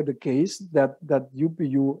longer the case, that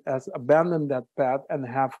UPU has abandoned that path and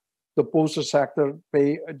have the postal sector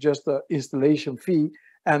pay just the installation fee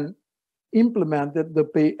and implemented the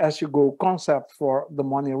pay-as-you-go concept for the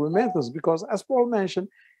money remittance. Because as Paul mentioned,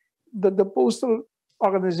 the postal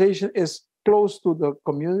organization is close to the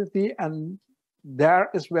community, and there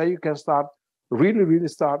is where you can start, really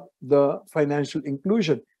start the financial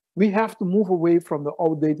inclusion. We have to move away from the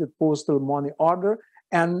outdated postal money order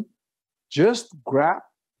and just grab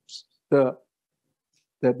the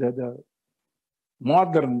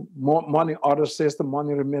modern money order system,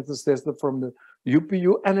 money remittance system from the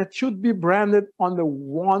UPU, and it should be branded under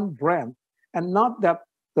one brand, and not that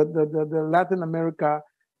the Latin America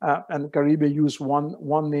and Caribbean use one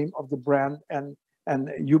name of the brand, and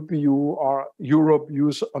UPU or Europe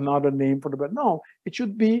use another name for the brand. No, it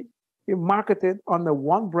should be marketed under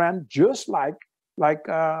one brand, just like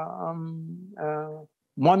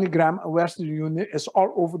MoneyGram and Western Union is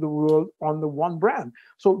all over the world on the one brand.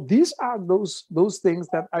 So these are those things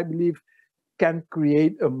that I believe can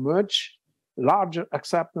create a much larger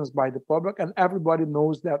acceptance by the public, and everybody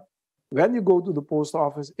knows that when you go to the post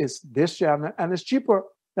office, it's this channel and it's cheaper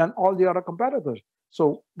than all the other competitors.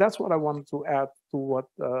 So that's what I wanted to add to what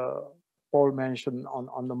Paul mentioned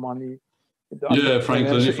on the money. Yeah,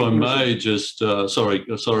 Franklin, if I may, just sorry,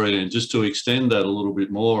 and just to extend that a little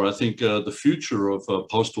bit more, I think the future of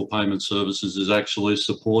postal payment services is actually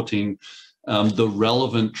supporting the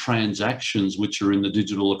relevant transactions which are in the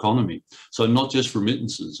digital economy. So not just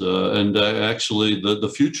remittances, and actually the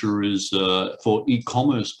future is for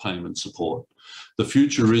e-commerce payment support. The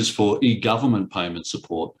future is for e-government payment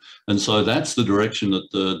support, and so that's the direction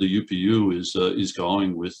that the UPU is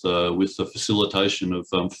going with the facilitation of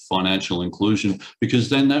financial inclusion, because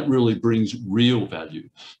then that really brings real value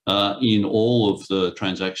in all of the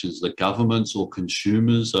transactions that governments or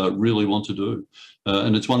consumers really want to do.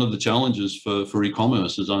 And it's one of the challenges for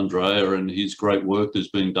e-commerce, as Andrea and his great work that's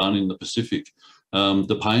being done in the Pacific.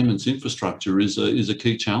 The payments infrastructure is a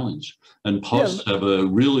key challenge, and posts have a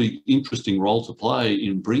really interesting role to play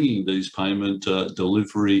in bringing these payment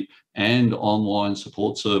delivery and online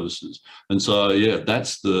support services. And so, yeah,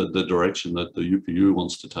 that's the direction that the UPU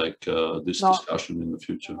wants to take this discussion in the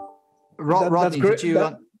future. Rodney, did you?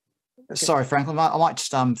 Okay. Sorry, Franklin, I might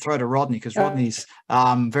just throw to Rodney, because Rodney's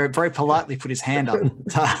very politely put his hand up.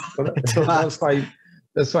 That's fine.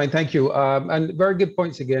 That's fine. Thank you. And very good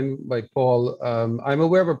points again by Paul. I'm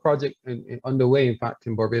aware of a project underway, in fact,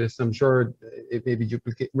 in Barbados. I'm sure it may be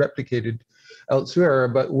replicated elsewhere,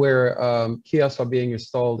 but where kiosks are being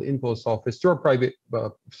installed in post office through a private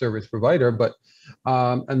service provider. But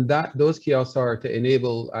and those kiosks are to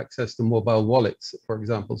enable access to mobile wallets, for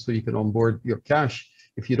example, so you can onboard your cash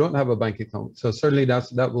if you don't have a bank account. So certainly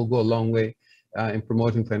that will go a long way in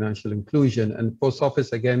promoting financial inclusion. And post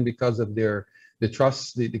office, again, because of their the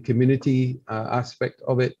trust, the community aspect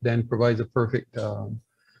of it then provides a perfect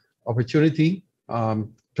opportunity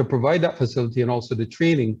to provide that facility and also the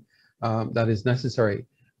training that is necessary.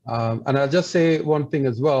 And I'll just say one thing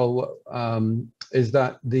as well, is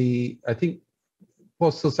that I think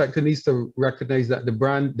postal sector needs to recognize that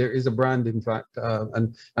there is a brand, in fact,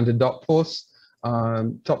 and the .post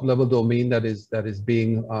top level domain that is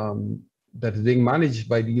being managed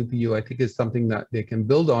by the UPU, I think is something that they can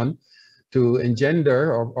build on to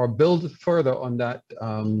engender or build further on that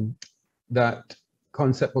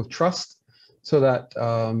concept of trust, so that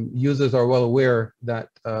users are well aware that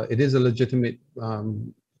it is a legitimate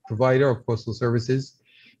provider of postal services,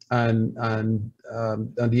 and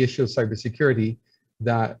the issue of cybersecurity,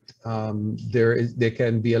 that there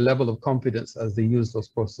can be a level of confidence as they use those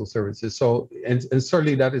postal services. So, and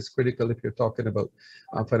certainly that is critical if you're talking about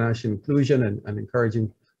financial inclusion and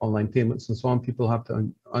encouraging online payments and so on. People have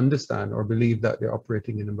to understand or believe that they're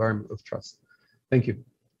operating in an environment of trust. Thank you.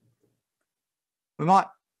 We might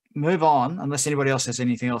move on, unless anybody else has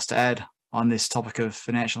anything else to add on this topic of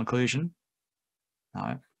financial inclusion.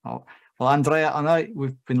 No. Oh. Well, Andrea, I know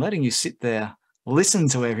we've been letting you sit there, listen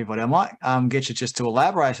to everybody. I might get you just to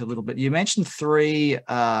elaborate a little bit. You mentioned three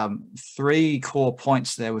core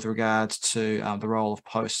points there with regards to the role of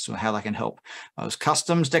posts or how they can help. Those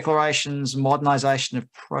customs declarations, modernisation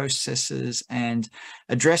of processes, and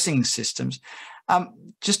addressing systems.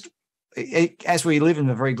 Just as we live in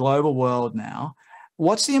a very global world now,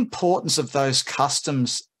 what's the importance of those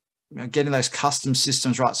customs, getting those custom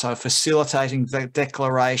systems right? So facilitating the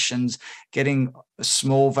declarations, getting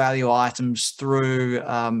small value items through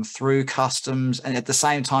customs, and at the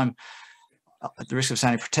same time, at the risk of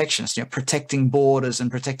sounding protectionist, protecting borders and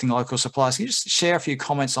protecting local suppliers. Can you just share a few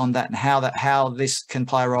comments on that and how this can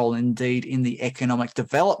play a role indeed in the economic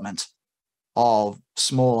development of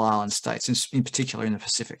small island states, in particular in the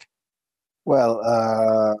Pacific?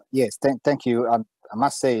 Well, yes, thank you. I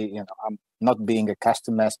must say, I'm not being a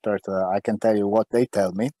custom expert. I can tell you what they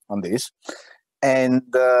tell me on this. And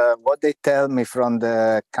what they tell me from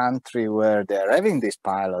the country where they're having this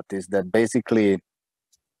pilot is that basically,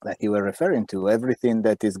 like you were referring to, everything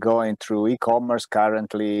that is going through e-commerce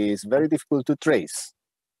currently is very difficult to trace.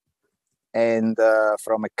 And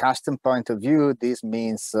from a custom point of view, this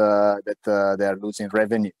means that they're losing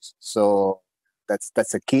revenues. So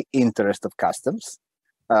that's a key interest of customs,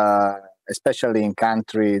 especially in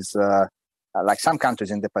countries like some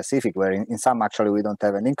countries in the Pacific, where in some actually we don't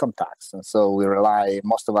have an income tax, and so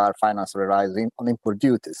most of our finance relies on import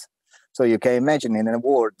duties. So you can imagine in a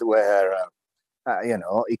world where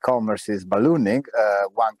e-commerce is ballooning,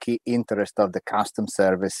 one key interest of the customs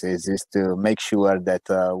services is to make sure that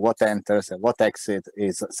what enters and what exits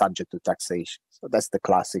is subject to taxation. So that's the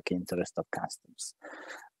classic interest of customs.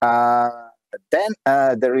 Then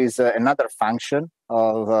there is another function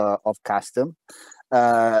of custom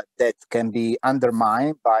that can be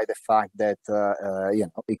undermined by the fact that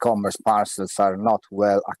e-commerce parcels are not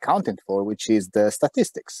well accounted for, which is the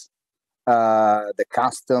statistics. The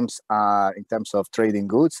customs are, in terms of trading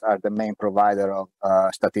goods, are the main provider of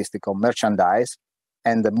statistical merchandise,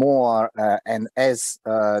 and the more and as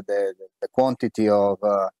the quantity of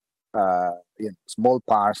small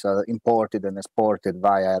parcels imported and exported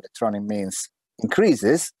via electronic means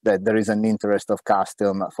increases, that there is an interest of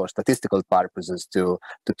custom for statistical purposes to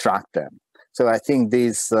track them. So I think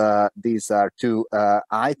these are two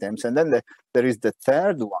items, and then there is the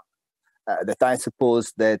third one that I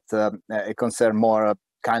suppose that it concerns more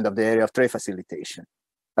kind of the area of trade facilitation.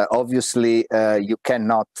 Obviously, you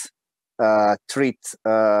cannot treat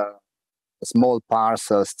small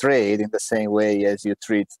parcels trade in the same way as you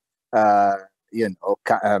treat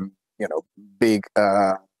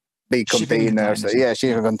big containers,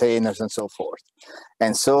 shipping containers and so forth.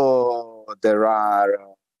 And so there are,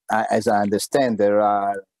 as I understand, there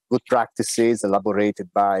are good practices elaborated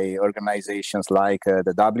by organizations like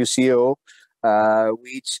the WCO,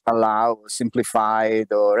 which allow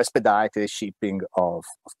simplified or expedited shipping of.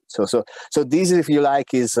 So this, if you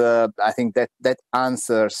like, is I think that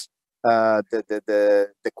answers the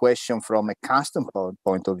question from a custom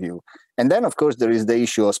point of view. And then, of course, there is the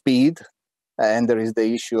issue of speed. And there is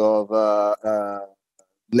the issue of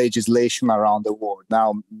legislation around the world.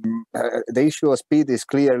 Now, the issue of speed is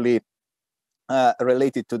clearly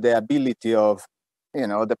related to the ability of,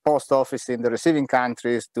 the post office in the receiving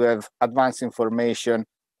countries to have advanced information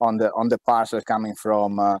on the parcel coming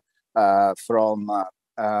from the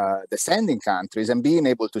sending countries, and being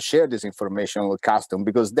able to share this information with custom,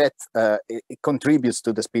 because that it contributes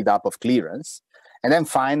to the speed up of clearance. And then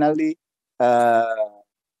finally,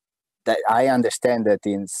 that I understand that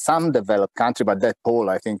in some developed country, but that Paul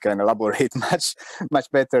I think can elaborate much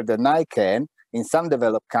better than I can. In some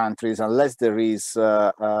developed countries, unless there is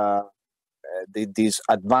this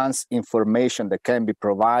advanced information that can be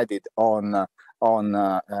provided on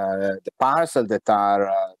the parcel that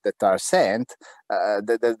are sent,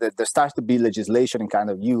 there starts to be legislation in kind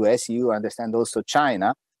of US, EU, understand also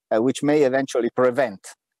China, which may eventually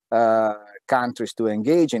prevent countries to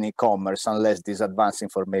engage in e-commerce unless this advanced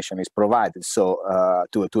information is provided, so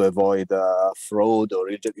to avoid fraud or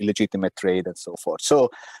illegitimate trade and so forth. So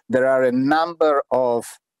there are a number of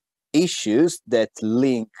issues that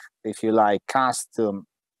link, if you like, custom,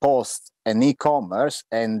 post, and e-commerce,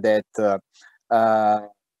 and that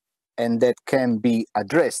can be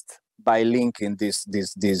addressed by linking these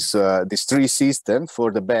three systems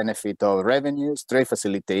for the benefit of revenues, trade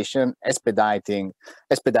facilitation, expediting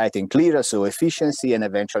clearance, so efficiency, and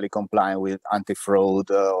eventually complying with anti-fraud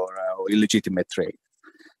or illegitimate trade.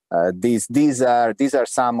 These are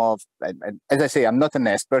some of, as I say, I'm not an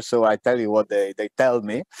expert, so I tell you what they tell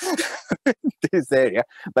me this area.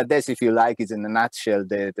 But that's, if you like, is in a nutshell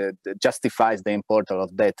that justifies the importance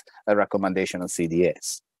of that recommendation on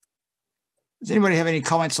CDS. Does anybody have any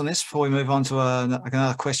comments on this before we move on to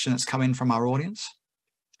another question that's come in from our audience?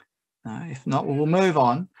 No, if not, we'll move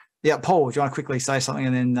on. Yeah, Paul, do you want to quickly say something,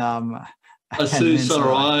 and then I see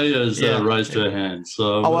Sarai has raised her hand.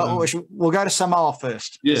 So we'll go to Samoa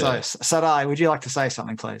first. Yeah. So Sarai, would you like to say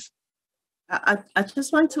something, please? I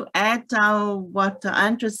just want to add what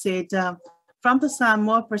Andrea said from the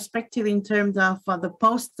Samoa perspective in terms of the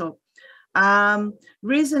postal.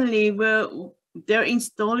 Recently, they're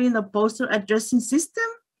installing the postal addressing system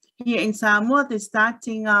here in Samoa. They're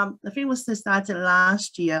starting, I think it was started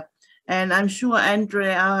last year. And I'm sure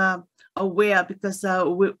Andrea are aware, because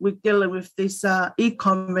we're dealing with this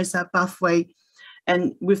e-commerce pathway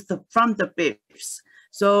and from the BIPs.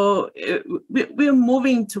 So we're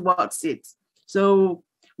moving towards it. So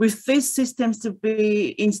with these systems to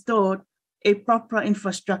be installed, a proper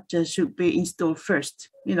infrastructure should be installed first.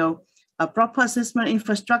 A proper assessment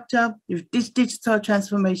infrastructure with this digital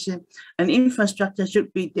transformation, and infrastructure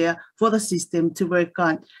should be there for the system to work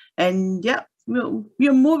on. And yeah,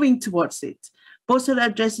 we're moving towards it. Postal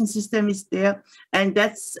addressing system is there, and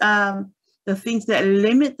that's the things that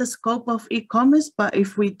limit the scope of e-commerce. But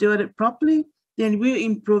if we do it properly, then we'll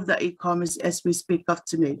improve the e-commerce as we speak of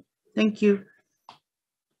today. Thank you.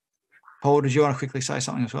 Paul, did you want to quickly say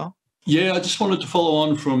something as well? Yeah, I just wanted to follow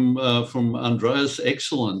on from Andrea's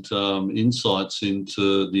excellent insights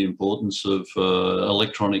into the importance of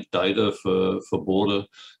electronic data for border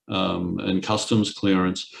and customs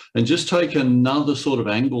clearance, and just take another sort of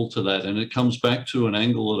angle to that. And it comes back to an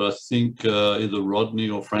angle that I think either Rodney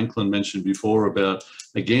or Franklin mentioned before about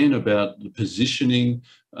the positioning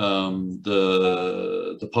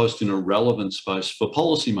the post in a relevant space for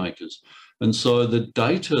policymakers. And so the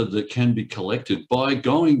data that can be collected by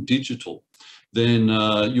going digital, then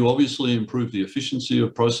you obviously improve the efficiency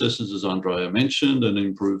of processes, as Andrea mentioned, and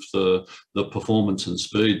improve the performance and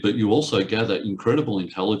speed, but you also gather incredible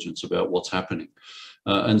intelligence about what's happening.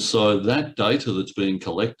 And so that data that's being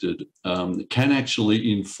collected can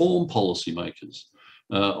actually inform policymakers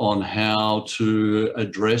on how to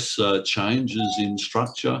address changes in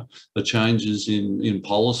structure, changes in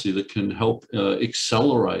policy that can help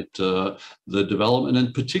accelerate the development,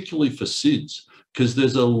 and particularly for SIDS, because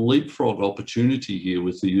there's a leapfrog opportunity here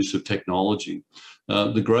with the use of technology.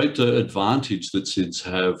 The great advantage that SIDS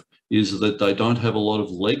have is that they don't have a lot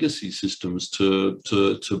of legacy systems to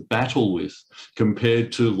battle with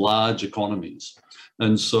compared to large economies.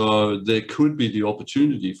 And so there could be the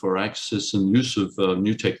opportunity for access and use of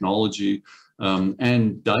new technology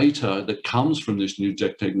and data that comes from this new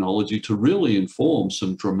technology to really inform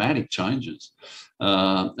some dramatic changes.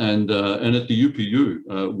 And at the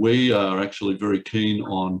UPU, we are actually very keen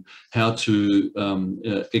on how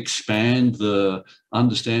to expand the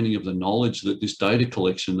understanding of the knowledge that this data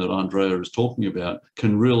collection that Andrea is talking about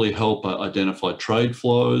can really help identify trade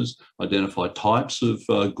flows, identify types of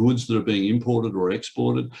goods that are being imported or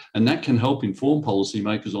exported, and that can help inform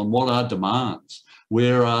policymakers on what are demands,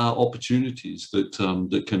 where are opportunities that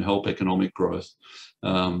that can help economic growth.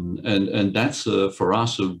 And that's, for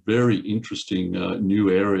us, a very interesting new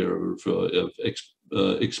area of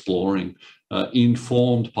exploring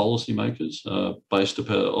informed policymakers based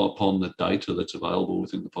upon the data that's available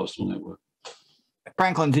within the postal network.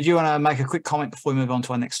 Franklin, did you want to make a quick comment before we move on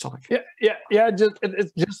to our next topic? Yeah.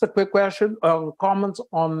 It's just a quick question, comments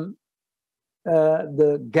on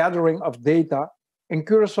the gathering of data. In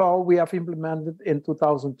Curaçao, we have implemented in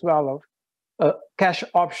 2012 a cash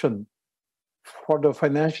option for the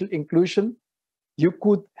financial inclusion, you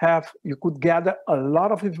could gather a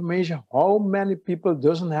lot of information. How many people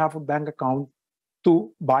doesn't have a bank account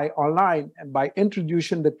to buy online? And by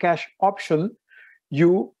introducing the cash option,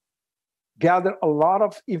 you gather a lot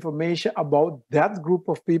of information about that group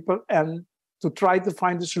of people and to try to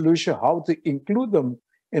find a solution how to include them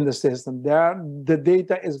in the system. There, the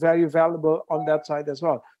data is very valuable on that side as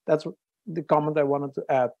well. That's the comment I wanted to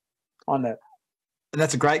add on that. And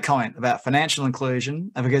that's a great comment about financial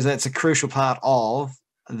inclusion, because that's a crucial part of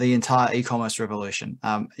the entire e-commerce revolution.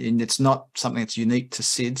 And it's not something that's unique to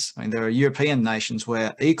SIDS. I mean, there are European nations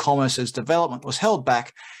where e-commerce's development was held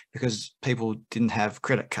back because people didn't have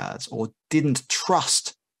credit cards or didn't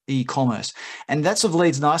trust e-commerce. And that sort of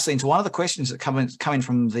leads nicely into one of the questions that come in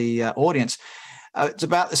from the audience. It's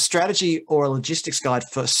about the strategy or a logistics guide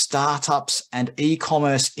for startups and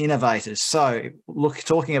e-commerce innovators. So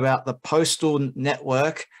talking about the postal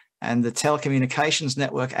network and the telecommunications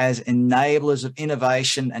network as enablers of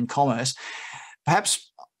innovation and commerce.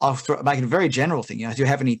 Perhaps I'll make it a very general thing. Do you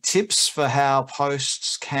have any tips for how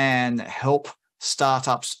posts can help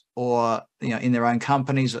startups or in their own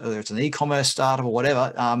companies, whether it's an e-commerce startup or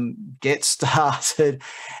whatever, get started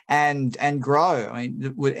and grow? I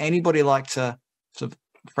mean, would anybody like to? So,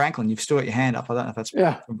 Franklin, you've still got your hand up. I don't know if that's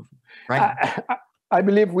I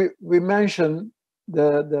believe we mentioned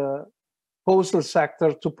the postal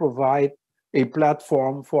sector to provide a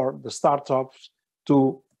platform for the startups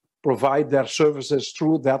to provide their services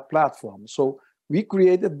through that platform. So we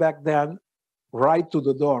created back then right to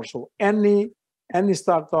the door. So any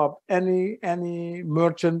startup, any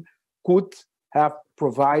merchant could have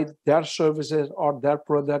provide their services or their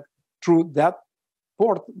product through that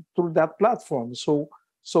platform. So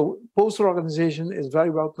postal organization is very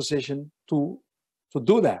well positioned to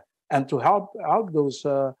do that and to help those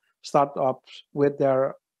startups with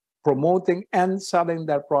their promoting and selling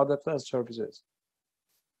their products and services.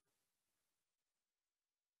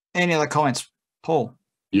 Any other comments, Paul?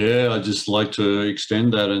 Yeah, I'd just like to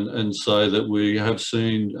extend that and say that we have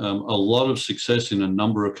seen a lot of success in a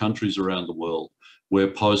number of countries around the world where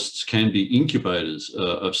posts can be incubators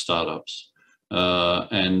of startups.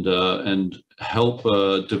 And help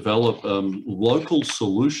develop local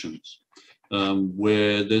solutions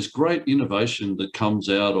where there's great innovation that comes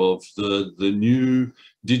out of the new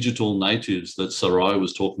digital natives that Sarai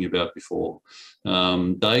was talking about before.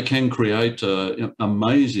 They can create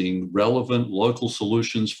amazing, relevant local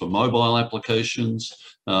solutions for mobile applications,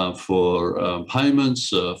 for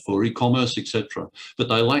payments, for e-commerce, etc. But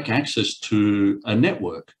they lack access to a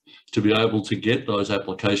network to be able to get those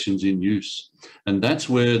applications in use. And that's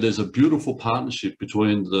where there's a beautiful partnership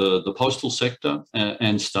between the postal sector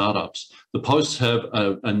and startups. The posts have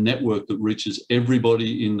a network that reaches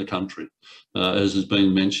everybody in the country, as has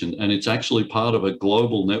been mentioned, and it's actually part of a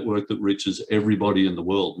global network that reaches everybody in the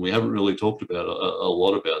world. We haven't really talked about a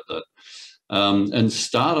lot about that. And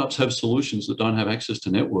startups have solutions that don't have access to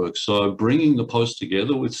networks. So bringing the post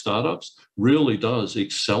together with startups really does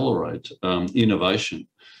accelerate innovation.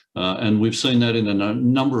 And we've seen that in a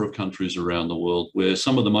number of countries around the world where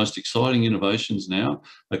some of the most exciting innovations now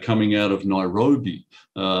are coming out of Nairobi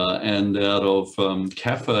and out of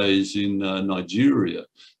cafes in Nigeria,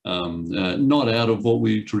 not out of what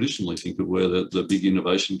we traditionally think of where the big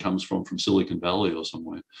innovation comes from Silicon Valley or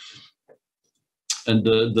somewhere. And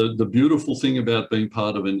the beautiful thing about being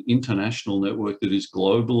part of an international network that is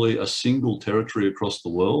globally a single territory across the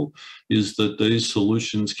world is that these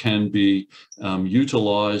solutions can be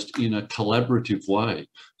utilised in a collaborative way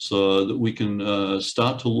so that we can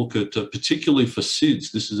start to look at, particularly for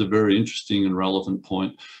SIDS, this is a very interesting and relevant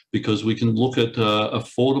point, because we can look at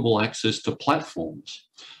affordable access to platforms.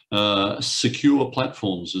 Secure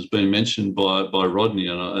platforms has been mentioned by Rodney,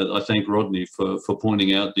 and I thank Rodney for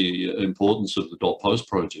pointing out the importance of the .post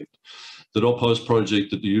project. The .post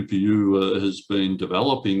project that the UPU has been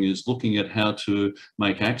developing is looking at how to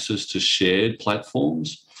make access to shared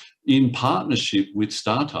platforms in partnership with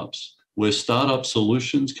startups, where startup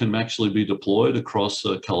solutions can actually be deployed across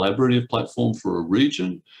a collaborative platform for a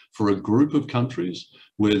region, for a group of countries,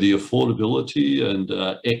 where the affordability and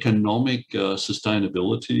economic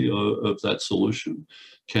sustainability of that solution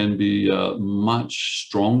can be much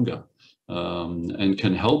stronger and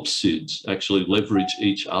can help SIDS actually leverage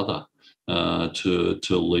each other to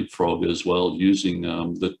leapfrog as well, using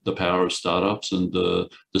the power of startups and the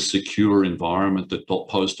secure environment that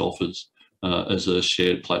 .post offers as a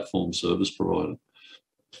shared platform service provider.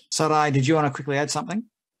 Sarai, did you want to quickly add something?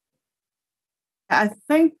 I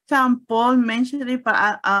think Paul mentioned it,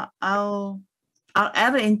 but I'll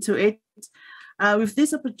add into it. With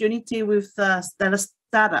this opportunity with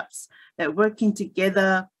startups, that working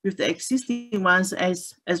together with the existing ones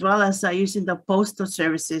as well as using the postal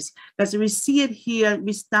services. Because we see it here,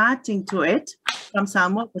 we're starting to it from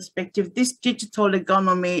Samoa perspective, this digital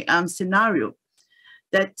economy scenario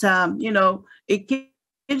that, it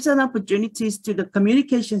gives an opportunities to the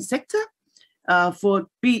communication sector for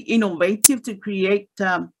be innovative to create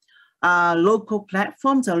local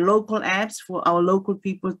platforms or local apps for our local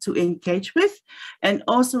people to engage with, and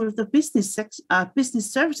also with the business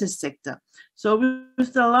services sector. So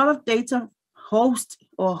with a lot of data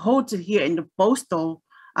hosted here in the postal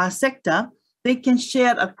sector, they can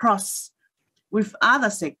share across with other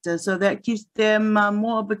sectors, so that gives them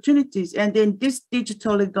more opportunities. And then this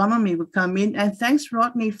digital economy will come in. And thanks,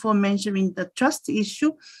 Rodney, for mentioning the trust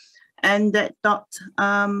issue and that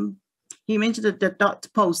he mentioned the dot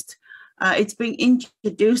post. It's being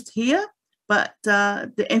introduced here, but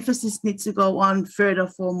the emphasis needs to go on further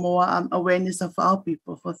for more awareness of our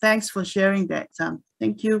people. So thanks for sharing that.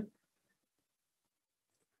 Thank you.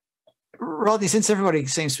 Rodney, since everybody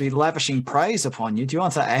seems to be lavishing praise upon you, do you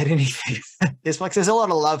want to add anything? It's like there's a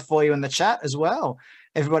lot of love for you in the chat as well.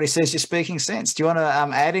 Everybody says you're speaking sense. Do you want to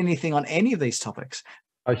add anything on any of these topics?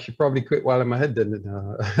 I should probably quit while I'm ahead then.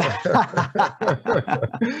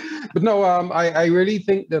 But no, I really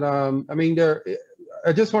think that,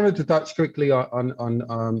 I just wanted to touch quickly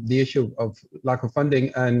on the issue of lack of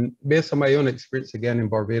funding, and based on my own experience again in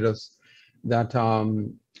Barbados, that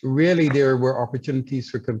really there were opportunities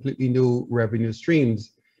for completely new revenue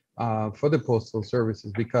streams for the postal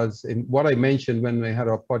services, because in what I mentioned when we had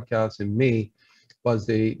our podcast in May was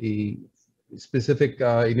the specific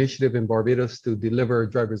initiative in Barbados to deliver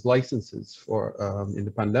driver's licenses for in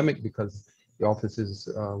the pandemic, because the offices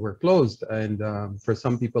were closed, and for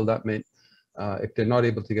some people that meant if they're not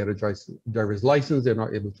able to get a driver's license, they're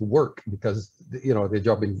not able to work because their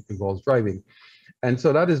job involves driving. And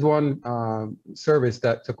so that is one service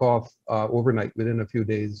that took off overnight. Within a few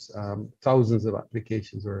days, thousands of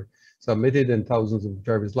applications were submitted and thousands of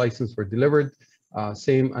driver's licenses were delivered.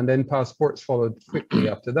 And then passports followed quickly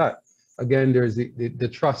after that. Again, there's the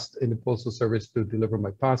trust in the Postal Service to deliver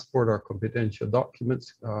my passport or confidential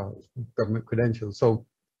documents, government credentials. So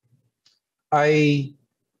I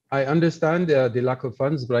understand the lack of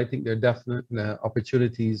funds, but I think there are definite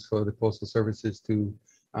opportunities for the Postal Services to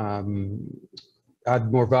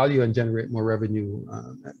add more value and generate more revenue.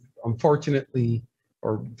 Unfortunately,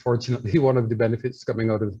 or fortunately, one of the benefits coming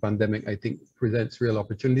out of the pandemic, I think, presents real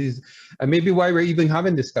opportunities, and maybe why we're even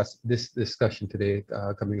having this discussion today,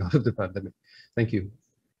 coming out of the pandemic. Thank you.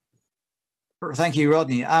 Thank you,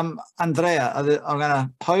 Rodney. Andrea, I'm going to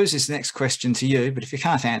pose this next question to you, but if you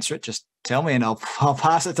can't answer it, just tell me and I'll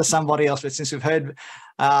pass it to somebody else. But since we've heard,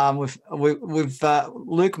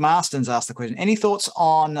 Luke Marston's asked the question, any thoughts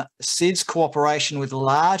on SIDS cooperation with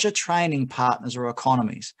larger training partners or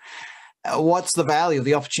economies? What's the value,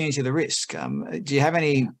 the opportunity, the risk? Do you have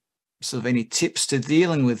any tips to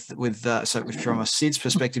dealing with so from a SIDS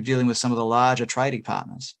perspective, dealing with some of the larger trading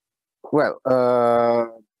partners? Well,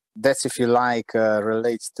 that's, if you like,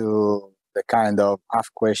 relates to the kind of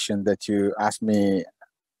half question that you asked me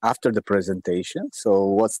after the presentation. So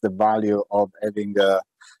what's the value of having,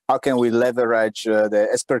 how can we leverage the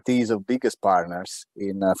expertise of biggest partners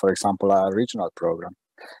in, for example, our regional program?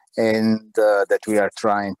 And that we are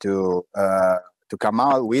trying to come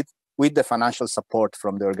out with the financial support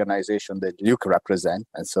from the organization that Luke represents,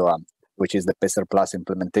 and so on, which is the PESER Plus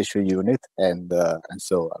implementation unit. And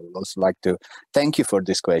so I would also like to thank you for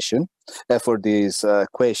this question.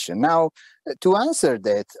 Now, to answer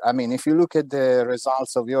that, I mean, if you look at the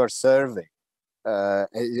results of your survey,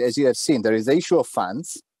 as you have seen, there is the issue of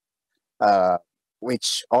funds,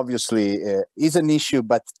 which obviously is an issue,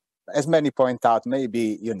 but as many point out,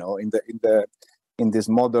 maybe in this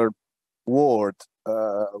modern world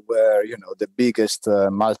where the biggest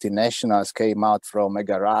multinationals came out from a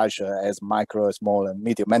garage as micro, small, and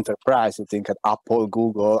medium enterprise. You think at Apple,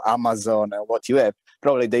 Google, Amazon, and what you have.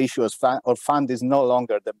 Probably the issue of fund is no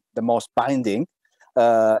longer the most binding.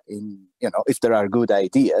 If there are good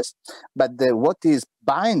ideas, but what is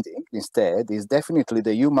binding instead is definitely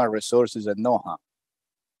the human resources and know-how.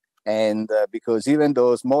 And because even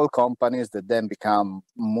those small companies that then become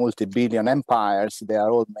multi-billion empires, they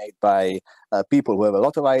are all made by people who have a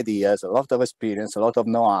lot of ideas, a lot of experience, a lot of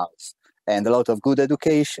know-hows, and a lot of good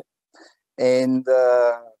education. And,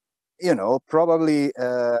 probably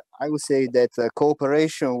I would say that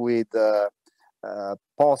cooperation with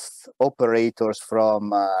post operators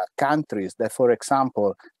from countries that, for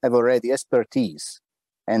example, have already expertise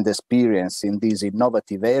and experience in these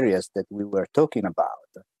innovative areas that we were talking about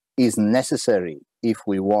is necessary if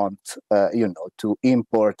we want, to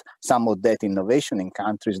import some of that innovation in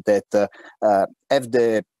countries that have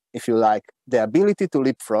the, if you like, the ability to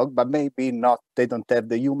leapfrog, but maybe not, they don't have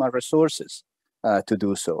the human resources to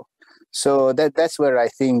do so. So that's where I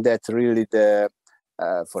think that really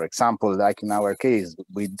for example, like in our case,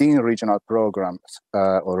 within regional programs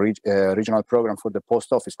regional program for the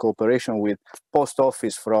post office, cooperation with post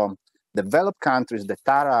office from developed countries that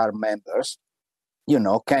are our members,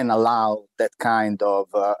 can allow that kind of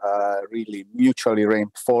really mutually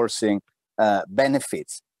reinforcing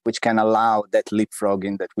benefits, which can allow that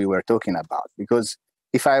leapfrogging that we were talking about. Because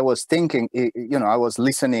if I was thinking, I was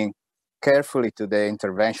listening carefully to the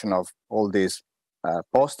intervention of all these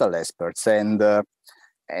postal experts, and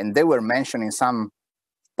they were mentioning some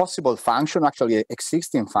possible function, actually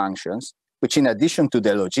existing functions, which in addition to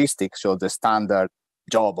the logistics, so the standard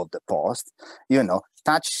job of the post,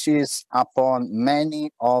 touches upon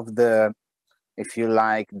many of the, if you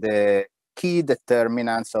like, the key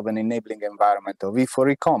determinants of an enabling environment for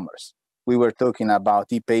e-commerce. We were talking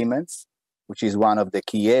about e-payments, which is one of the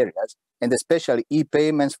key areas, and especially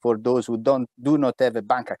e-payments for those who do not have a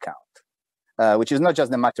bank account, which is not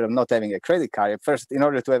just a matter of not having a credit card. First, in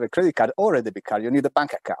order to have a credit card or a debit card, you need a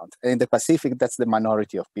bank account. And in the Pacific, that's the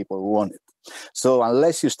minority of people who want it. So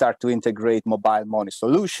unless you start to integrate mobile money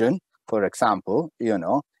solution, for example,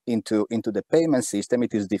 into the payment system,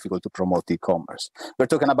 it is difficult to promote e-commerce. We're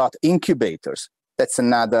talking about incubators. That's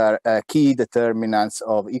another key determinants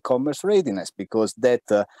of e-commerce readiness, because that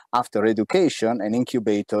after education and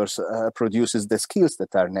incubators produces the skills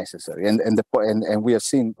that are necessary. And we have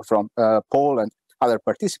seen from Paul and other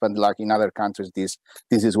participants, like in other countries, this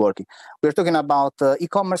is working. We're talking about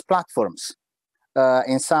e-commerce platforms.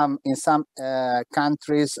 In some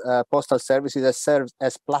countries, postal services serve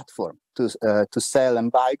as platform to sell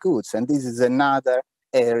and buy goods, and this is another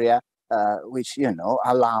area which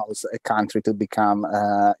allows a country to become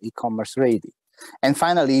e-commerce ready. And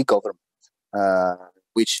finally, e-government,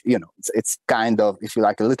 which it's kind of, if you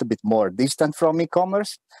like, a little bit more distant from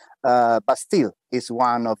e-commerce, but still is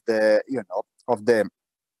one of the of the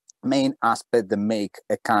main aspects that make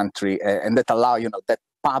a country and that allow that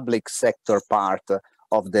public sector part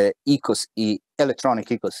of the electronic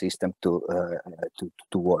ecosystem to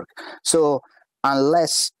work. So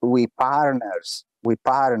unless we partner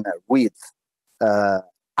with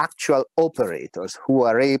actual operators who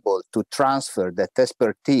are able to transfer that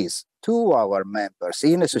expertise to our members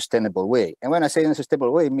in a sustainable way, and when I say in a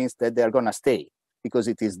sustainable way, it means that they're going to stay because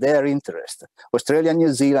it is their interest. Australia and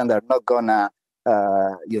New Zealand are not going to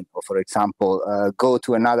for example, go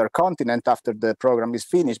to another continent after the program is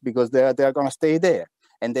finished because they are going to stay there,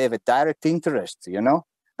 and they have a direct interest. They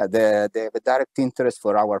have a direct interest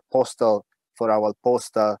for our postal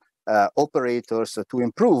operators to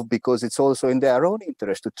improve, because it's also in their own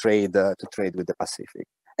interest to trade with the Pacific,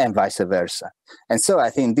 and vice versa. And so I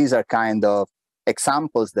think these are kind of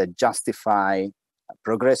examples that justify a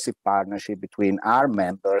progressive partnership between our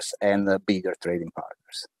members and the bigger trading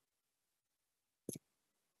partners.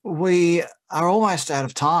 We are almost out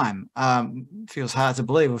of time. Feels hard to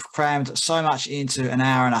believe. We've crammed so much into an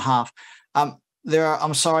hour and a half.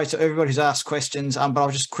 I'm sorry to everybody who's asked questions, but I'll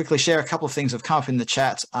just quickly share a couple of things that have come up in the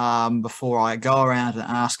chat before I go around and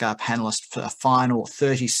ask our panelists for a final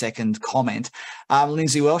 30-second comment.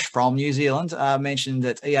 Lindsay Welsh from New Zealand mentioned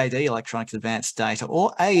that EAD, Electronic Advanced Data,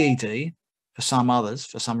 or AED, for some others,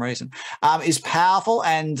 for some reason, is powerful.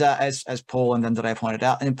 And as Paul and Andrea pointed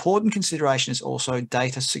out, an important consideration is also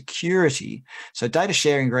data security. So data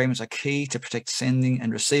sharing agreements are key to protect sending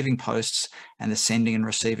and receiving posts and the sending and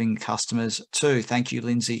receiving customers too. Thank you,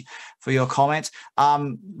 Lindsay, for your comment.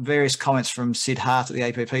 Various comments from Sid Hart at the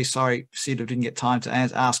APP. Sorry, Sid, I didn't get time to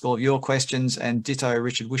ask all of your questions. And ditto,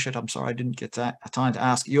 Richard Wishart. I'm sorry, I didn't get time to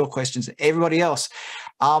ask your questions. Everybody else,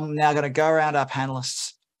 I'm now going to go around our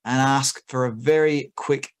panelists and ask for a very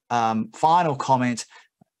quick final comment,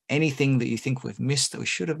 anything that you think we've missed that we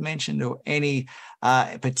should have mentioned, or any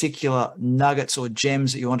particular nuggets or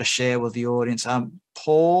gems that you want to share with the audience.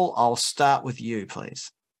 Paul, I'll start with you,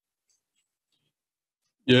 please.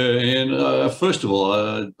 Yeah, and first of all,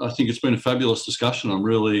 I think it's been a fabulous discussion. I'm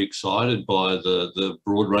really excited by the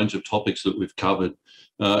broad range of topics that we've covered.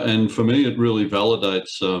 And for me, it really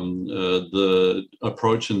validates the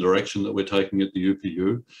approach and direction that we're taking at the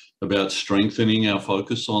UPU about strengthening our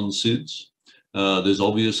focus on SIDS. There's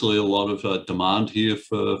obviously a lot of demand here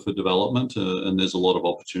for development, and there's a lot of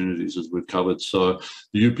opportunities, as we've covered. So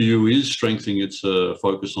the UPU is strengthening its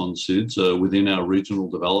focus on SIDS within our regional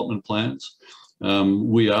development plans.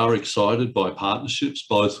 We are excited by partnerships,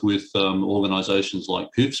 both with organisations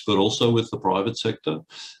like PIFS, but also with the private sector,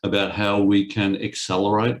 about how we can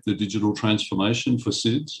accelerate the digital transformation for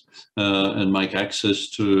SIDS and make access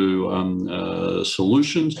to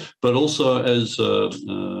solutions, but also as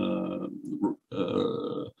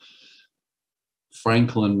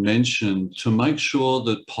Franklin mentioned, to make sure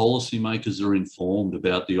that policymakers are informed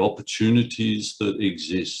about the opportunities that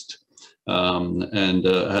exist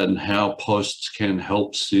and how posts can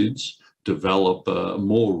help SIDS develop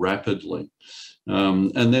more rapidly.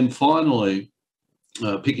 And then finally,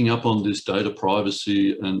 picking up on this data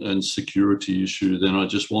privacy and security issue, then I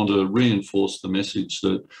just want to reinforce the message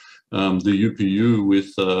that the UPU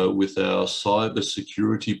with our cyber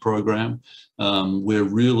security program, we're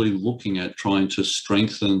really looking at trying to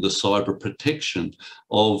strengthen the cyber protection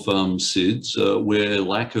of SIDS, where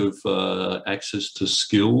lack of access to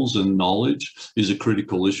skills and knowledge is a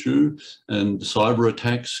critical issue, and cyber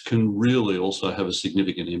attacks can really also have a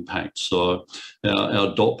significant impact. So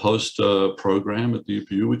our dot post program at the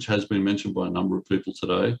UPU, which has been mentioned by a number of people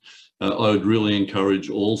today, I would really encourage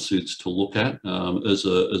all SIDS to look at as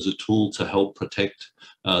a tool to help protect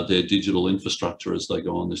their digital infrastructure as they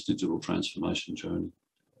go on this digital transformation journey.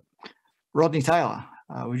 Rodney Taylor,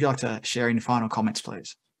 would you like to share any final comments,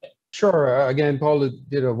 please? Sure. Again, Paul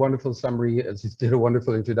did a wonderful summary, as he did a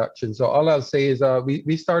wonderful introduction. So all I'll say is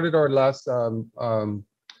we started our last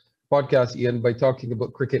podcast, Ian, by talking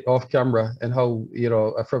about cricket off camera and how,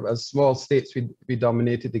 from as small states, we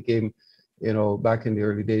dominated the game, back in the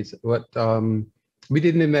early days. But we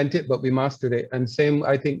didn't invent it, but we mastered it. And same,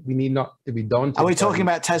 I think we need not to be daunted. Are we talking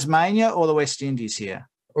about Tasmania or the West Indies here?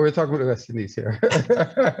 Or we're talking about the West Indies here.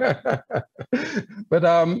 But,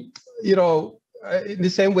 in the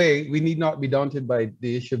same way, we need not be daunted by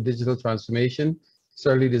the issue of digital transformation.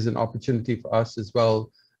 Certainly, there's an opportunity for us as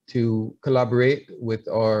well to collaborate with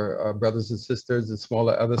our brothers and sisters in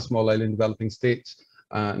other small island developing states.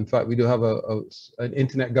 In fact, we do have an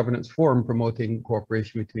internet governance forum promoting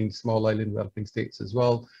cooperation between small island developing states as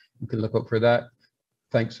well. You can look up for that.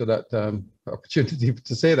 Thanks for that opportunity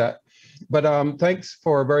to say that. But thanks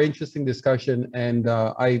for a very interesting discussion. And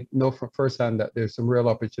I know from firsthand that there's some real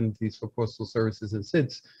opportunities for postal services and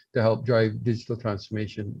SIDS to help drive digital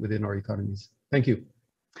transformation within our economies. Thank you.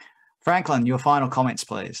 Franklin, your final comments,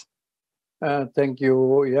 please. Thank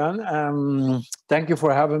you, Jan. Thank you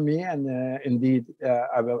for having me. And indeed,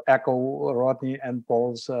 I will echo Rodney and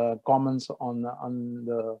Paul's comments on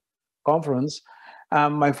the conference.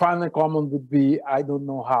 My final comment would be, I don't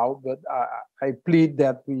know how, but I plead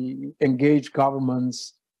that we engage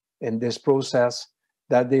governments in this process,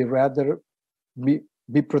 that they rather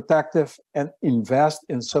be protective and invest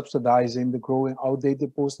in subsidizing the growing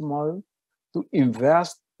outdated postal model, to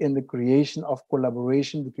invest in the creation of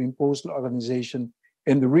collaboration between postal organizations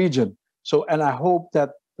in the region. So, and I hope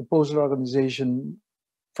that the postal organization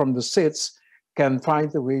from the SIDS can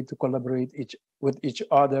find a way to collaborate with each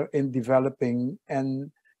other in developing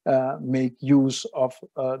and make use of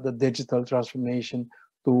the digital transformation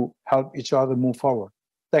to help each other move forward.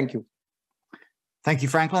 Thank you. Thank you,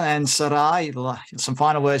 Franklin. And Sarai, some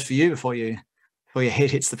final words for you before your head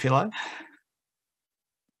hits the pillow.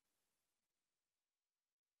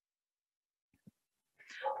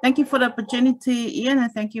 Thank you for the opportunity, Ian,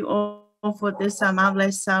 and thank you all for this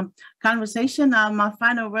marvelous conversation. My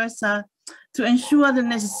final words are to ensure the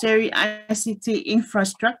necessary ICT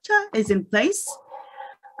infrastructure is in place,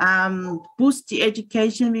 boost the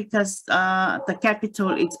education, because the capital,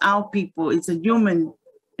 it's our people, it's human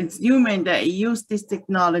that use this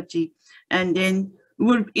technology, and then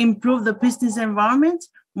we'll improve the business environment,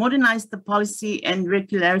 modernize the policy and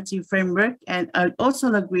regulatory framework, and I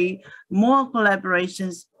also agree more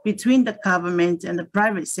collaborations between the government and the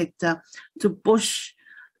private sector to push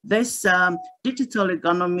this digital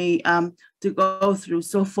economy to go through.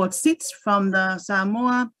 So for SIDS, from the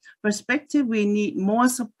Samoa perspective, we need more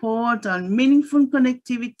support on meaningful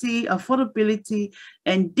connectivity, affordability,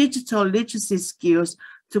 and digital literacy skills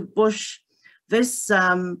to push this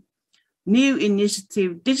new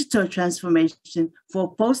initiative, digital transformation,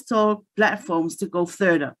 for postal platforms to go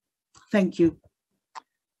further. Thank you.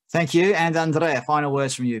 Thank you. And Andrea, final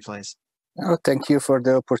words from you, please. Oh, thank you for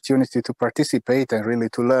the opportunity to participate and really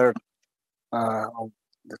to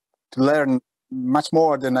learn much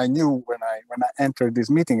more than I knew when I entered this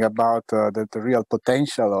meeting about the real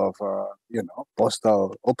potential of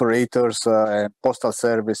postal operators and postal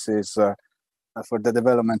services for the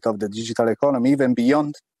development of the digital economy, even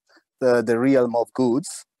beyond the realm of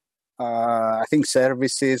goods. I think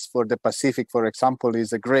services for the Pacific, for example,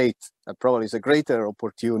 is probably a greater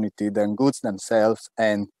opportunity than goods themselves.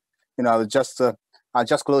 And I'll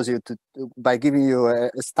just close you by giving you a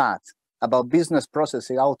stat about business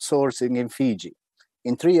processing outsourcing in Fiji.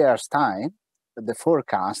 In 3 years' time, the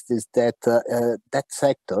forecast is that that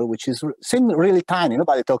sector, which seems really tiny,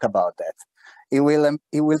 nobody talk about that. It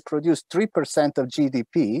will produce 3% of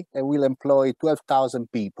GDP and will employ 12,000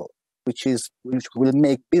 people, which will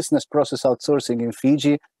make business process outsourcing in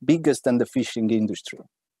Fiji biggest than the fishing industry,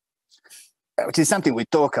 which is something we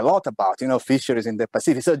talk a lot about, fisheries in the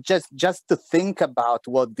Pacific. So just to think about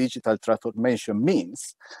what digital transformation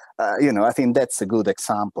means, I think that's a good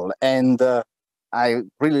example. And I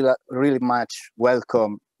really much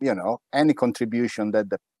welcome, any contribution that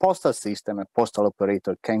the postal system and postal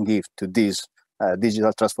operator can give to this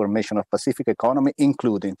digital transformation of Pacific economy,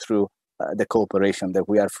 including through the cooperation that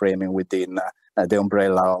we are framing within the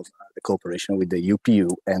umbrella of the cooperation with the UPU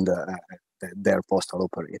and their postal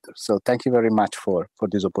operators. So thank you very much for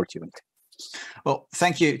this opportunity. Well,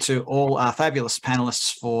 thank you to all our fabulous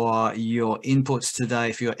panelists for your inputs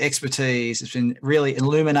today, for your expertise. It's been really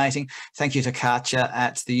illuminating. Thank you to Katja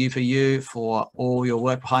at the UPU for all your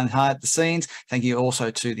work behind the scenes. Thank you also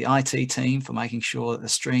to the IT team for making sure that the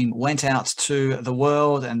stream went out to the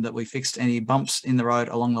world and that we fixed any bumps in the road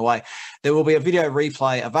along the way. There will be a video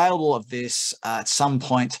replay available of this at some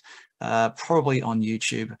point, probably on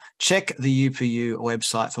YouTube. Check the UPU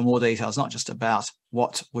website for more details, not just about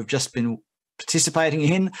what we've just been participating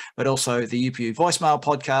in, but also the UPU voicemail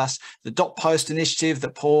podcast, the Dot Post initiative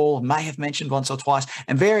that Paul may have mentioned once or twice,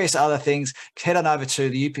 and various other things. Head on over to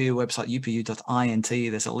the UPU website,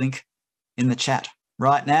 upu.int. There's a link in the chat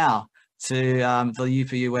right now to the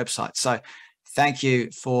UPU website. So thank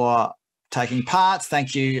you for taking part.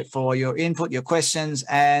 Thank you for your input, your questions,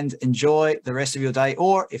 and enjoy the rest of your day.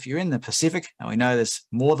 Or if you're in the Pacific, and we know there's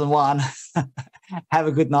more than one, have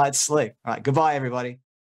a good night's sleep. All right, goodbye, everybody.